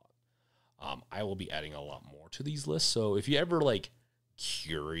mouse a lot. I will be adding a lot more to these lists. So if you ever like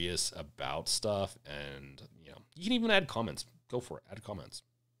curious about stuff, and you can even add comments. Go for it. Add comments.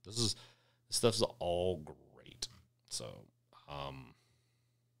 This stuff's all great. So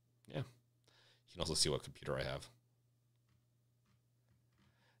yeah. You can also see what computer I have.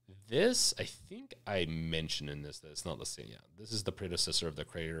 This, I think I mentioned in this that it's not the same. Yeah, this is the predecessor of the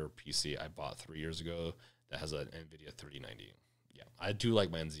Creator PC I bought 3 years ago that has an NVIDIA 3090. Yeah, I do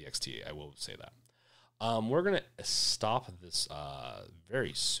like my NZXT. I will say that. We're going to stop this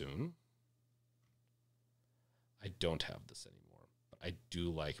very soon. I don't have this anymore, but I do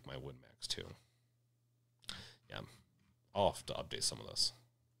like my WinMax too. Yeah, I'll have to update some of this.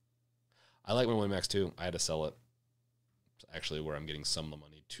 I like my WinMax too. I had to sell it. It's actually where I'm getting some of the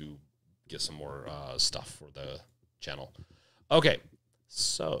money to get some more stuff for the channel. Okay,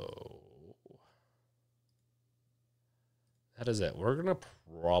 so that is it. We're going to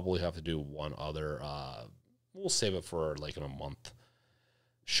probably have to do one other, we'll save it for like in a month,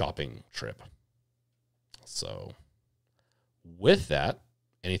 shopping trip. So with that,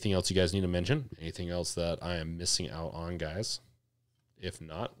 anything else you guys need to mention? Anything else that I am missing out on, guys? If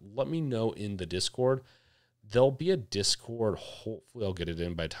not, let me know in the Discord. There'll be a Discord. Hopefully I'll get it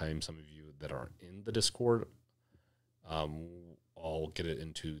in by the time some of you that aren't in the Discord. I'll get it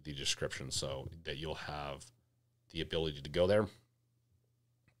into the description so that you'll have the ability to go there.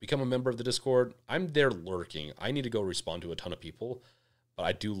 Become a member of the Discord. I'm there lurking. I need to go respond to a ton of people, but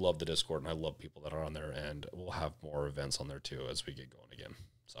I do love the Discord, and I love people that are on there, and we'll have more events on there too as we get going again.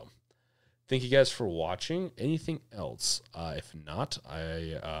 So thank you guys for watching. Anything else? If not,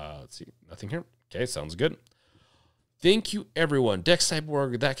 let's see, nothing here. Okay, sounds good. Thank you, everyone. Deck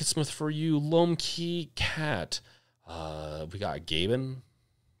Cyborg, That Kid Smith for you, Lome Key Cat. We got Gaben,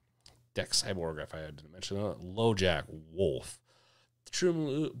 Deck Cyborg, if I didn't mention that. Lowjack, Wolf. The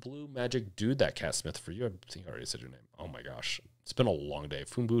True Blue Magic Dude, That Cat Smith for you. I think I already said your name. Oh my gosh. It's been a long day.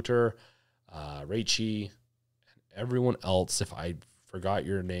 Fumbooter, Reichi, and everyone else. If I forgot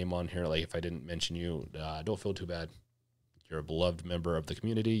your name on here, like if I didn't mention you, don't feel too bad. You're a beloved member of the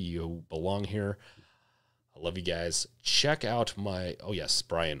community. You belong here. I love you guys. Check out my, oh yes,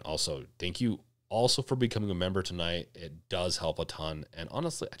 Brian, also, thank you also for becoming a member tonight. It does help a ton. And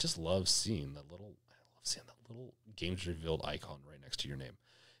honestly, I just love seeing that little Games Revealed icon right next to your name.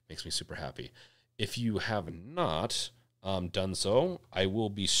 Makes me super happy. If you have not done so, I will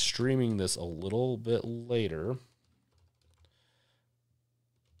be streaming this a little bit later.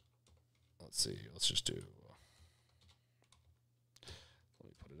 Let's see. Let's just do, let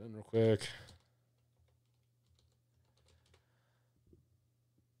me put it in real quick.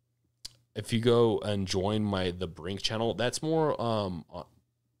 If you go and join the Brink channel, that's more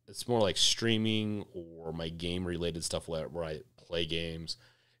it's more like streaming or my game related stuff where I play games.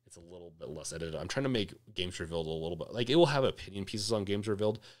 It's a little bit less edited. I'm trying to make Games Revealed a little bit, like it will have opinion pieces on Games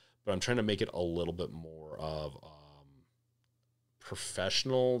Revealed, but I'm trying to make it a little bit more of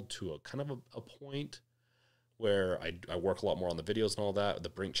professional to a kind of a point where I work a lot more on the videos and all that. The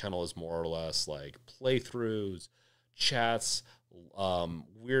Brink channel is more or less like playthroughs, chats,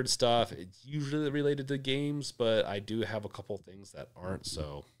 weird stuff. It's usually related to games, but I do have a couple things that aren't,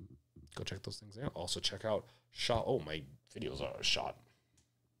 so go check those things out. Also check out Shot. Oh, my videos are shot.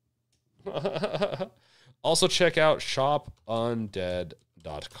 Also, check out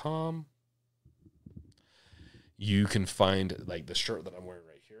shopundead.com. You can find like the shirt that I'm wearing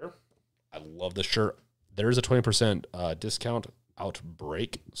right here. I love this shirt. There is a 20% discount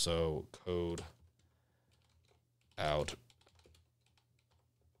outbreak. So code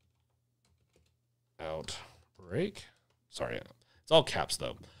outbreak. Sorry, it's all caps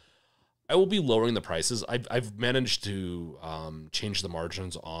though. I will be lowering the prices. I've managed to change the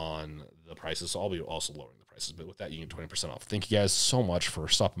margins on the prices, so I'll be also lowering the prices. But with that, you get 20% off. Thank you guys so much for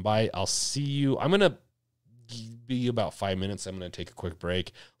stopping by. I'll see you. I'm gonna be about 5 minutes. I'm gonna take a quick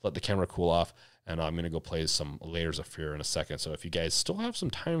break, let the camera cool off, and I'm gonna go play some Layers of Fear in a second. So if you guys still have some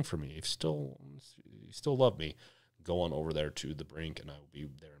time for me, if you still love me, go on over there to the Brink, and I will be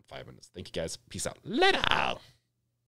there in 5 minutes. Thank you guys. Peace out. Later.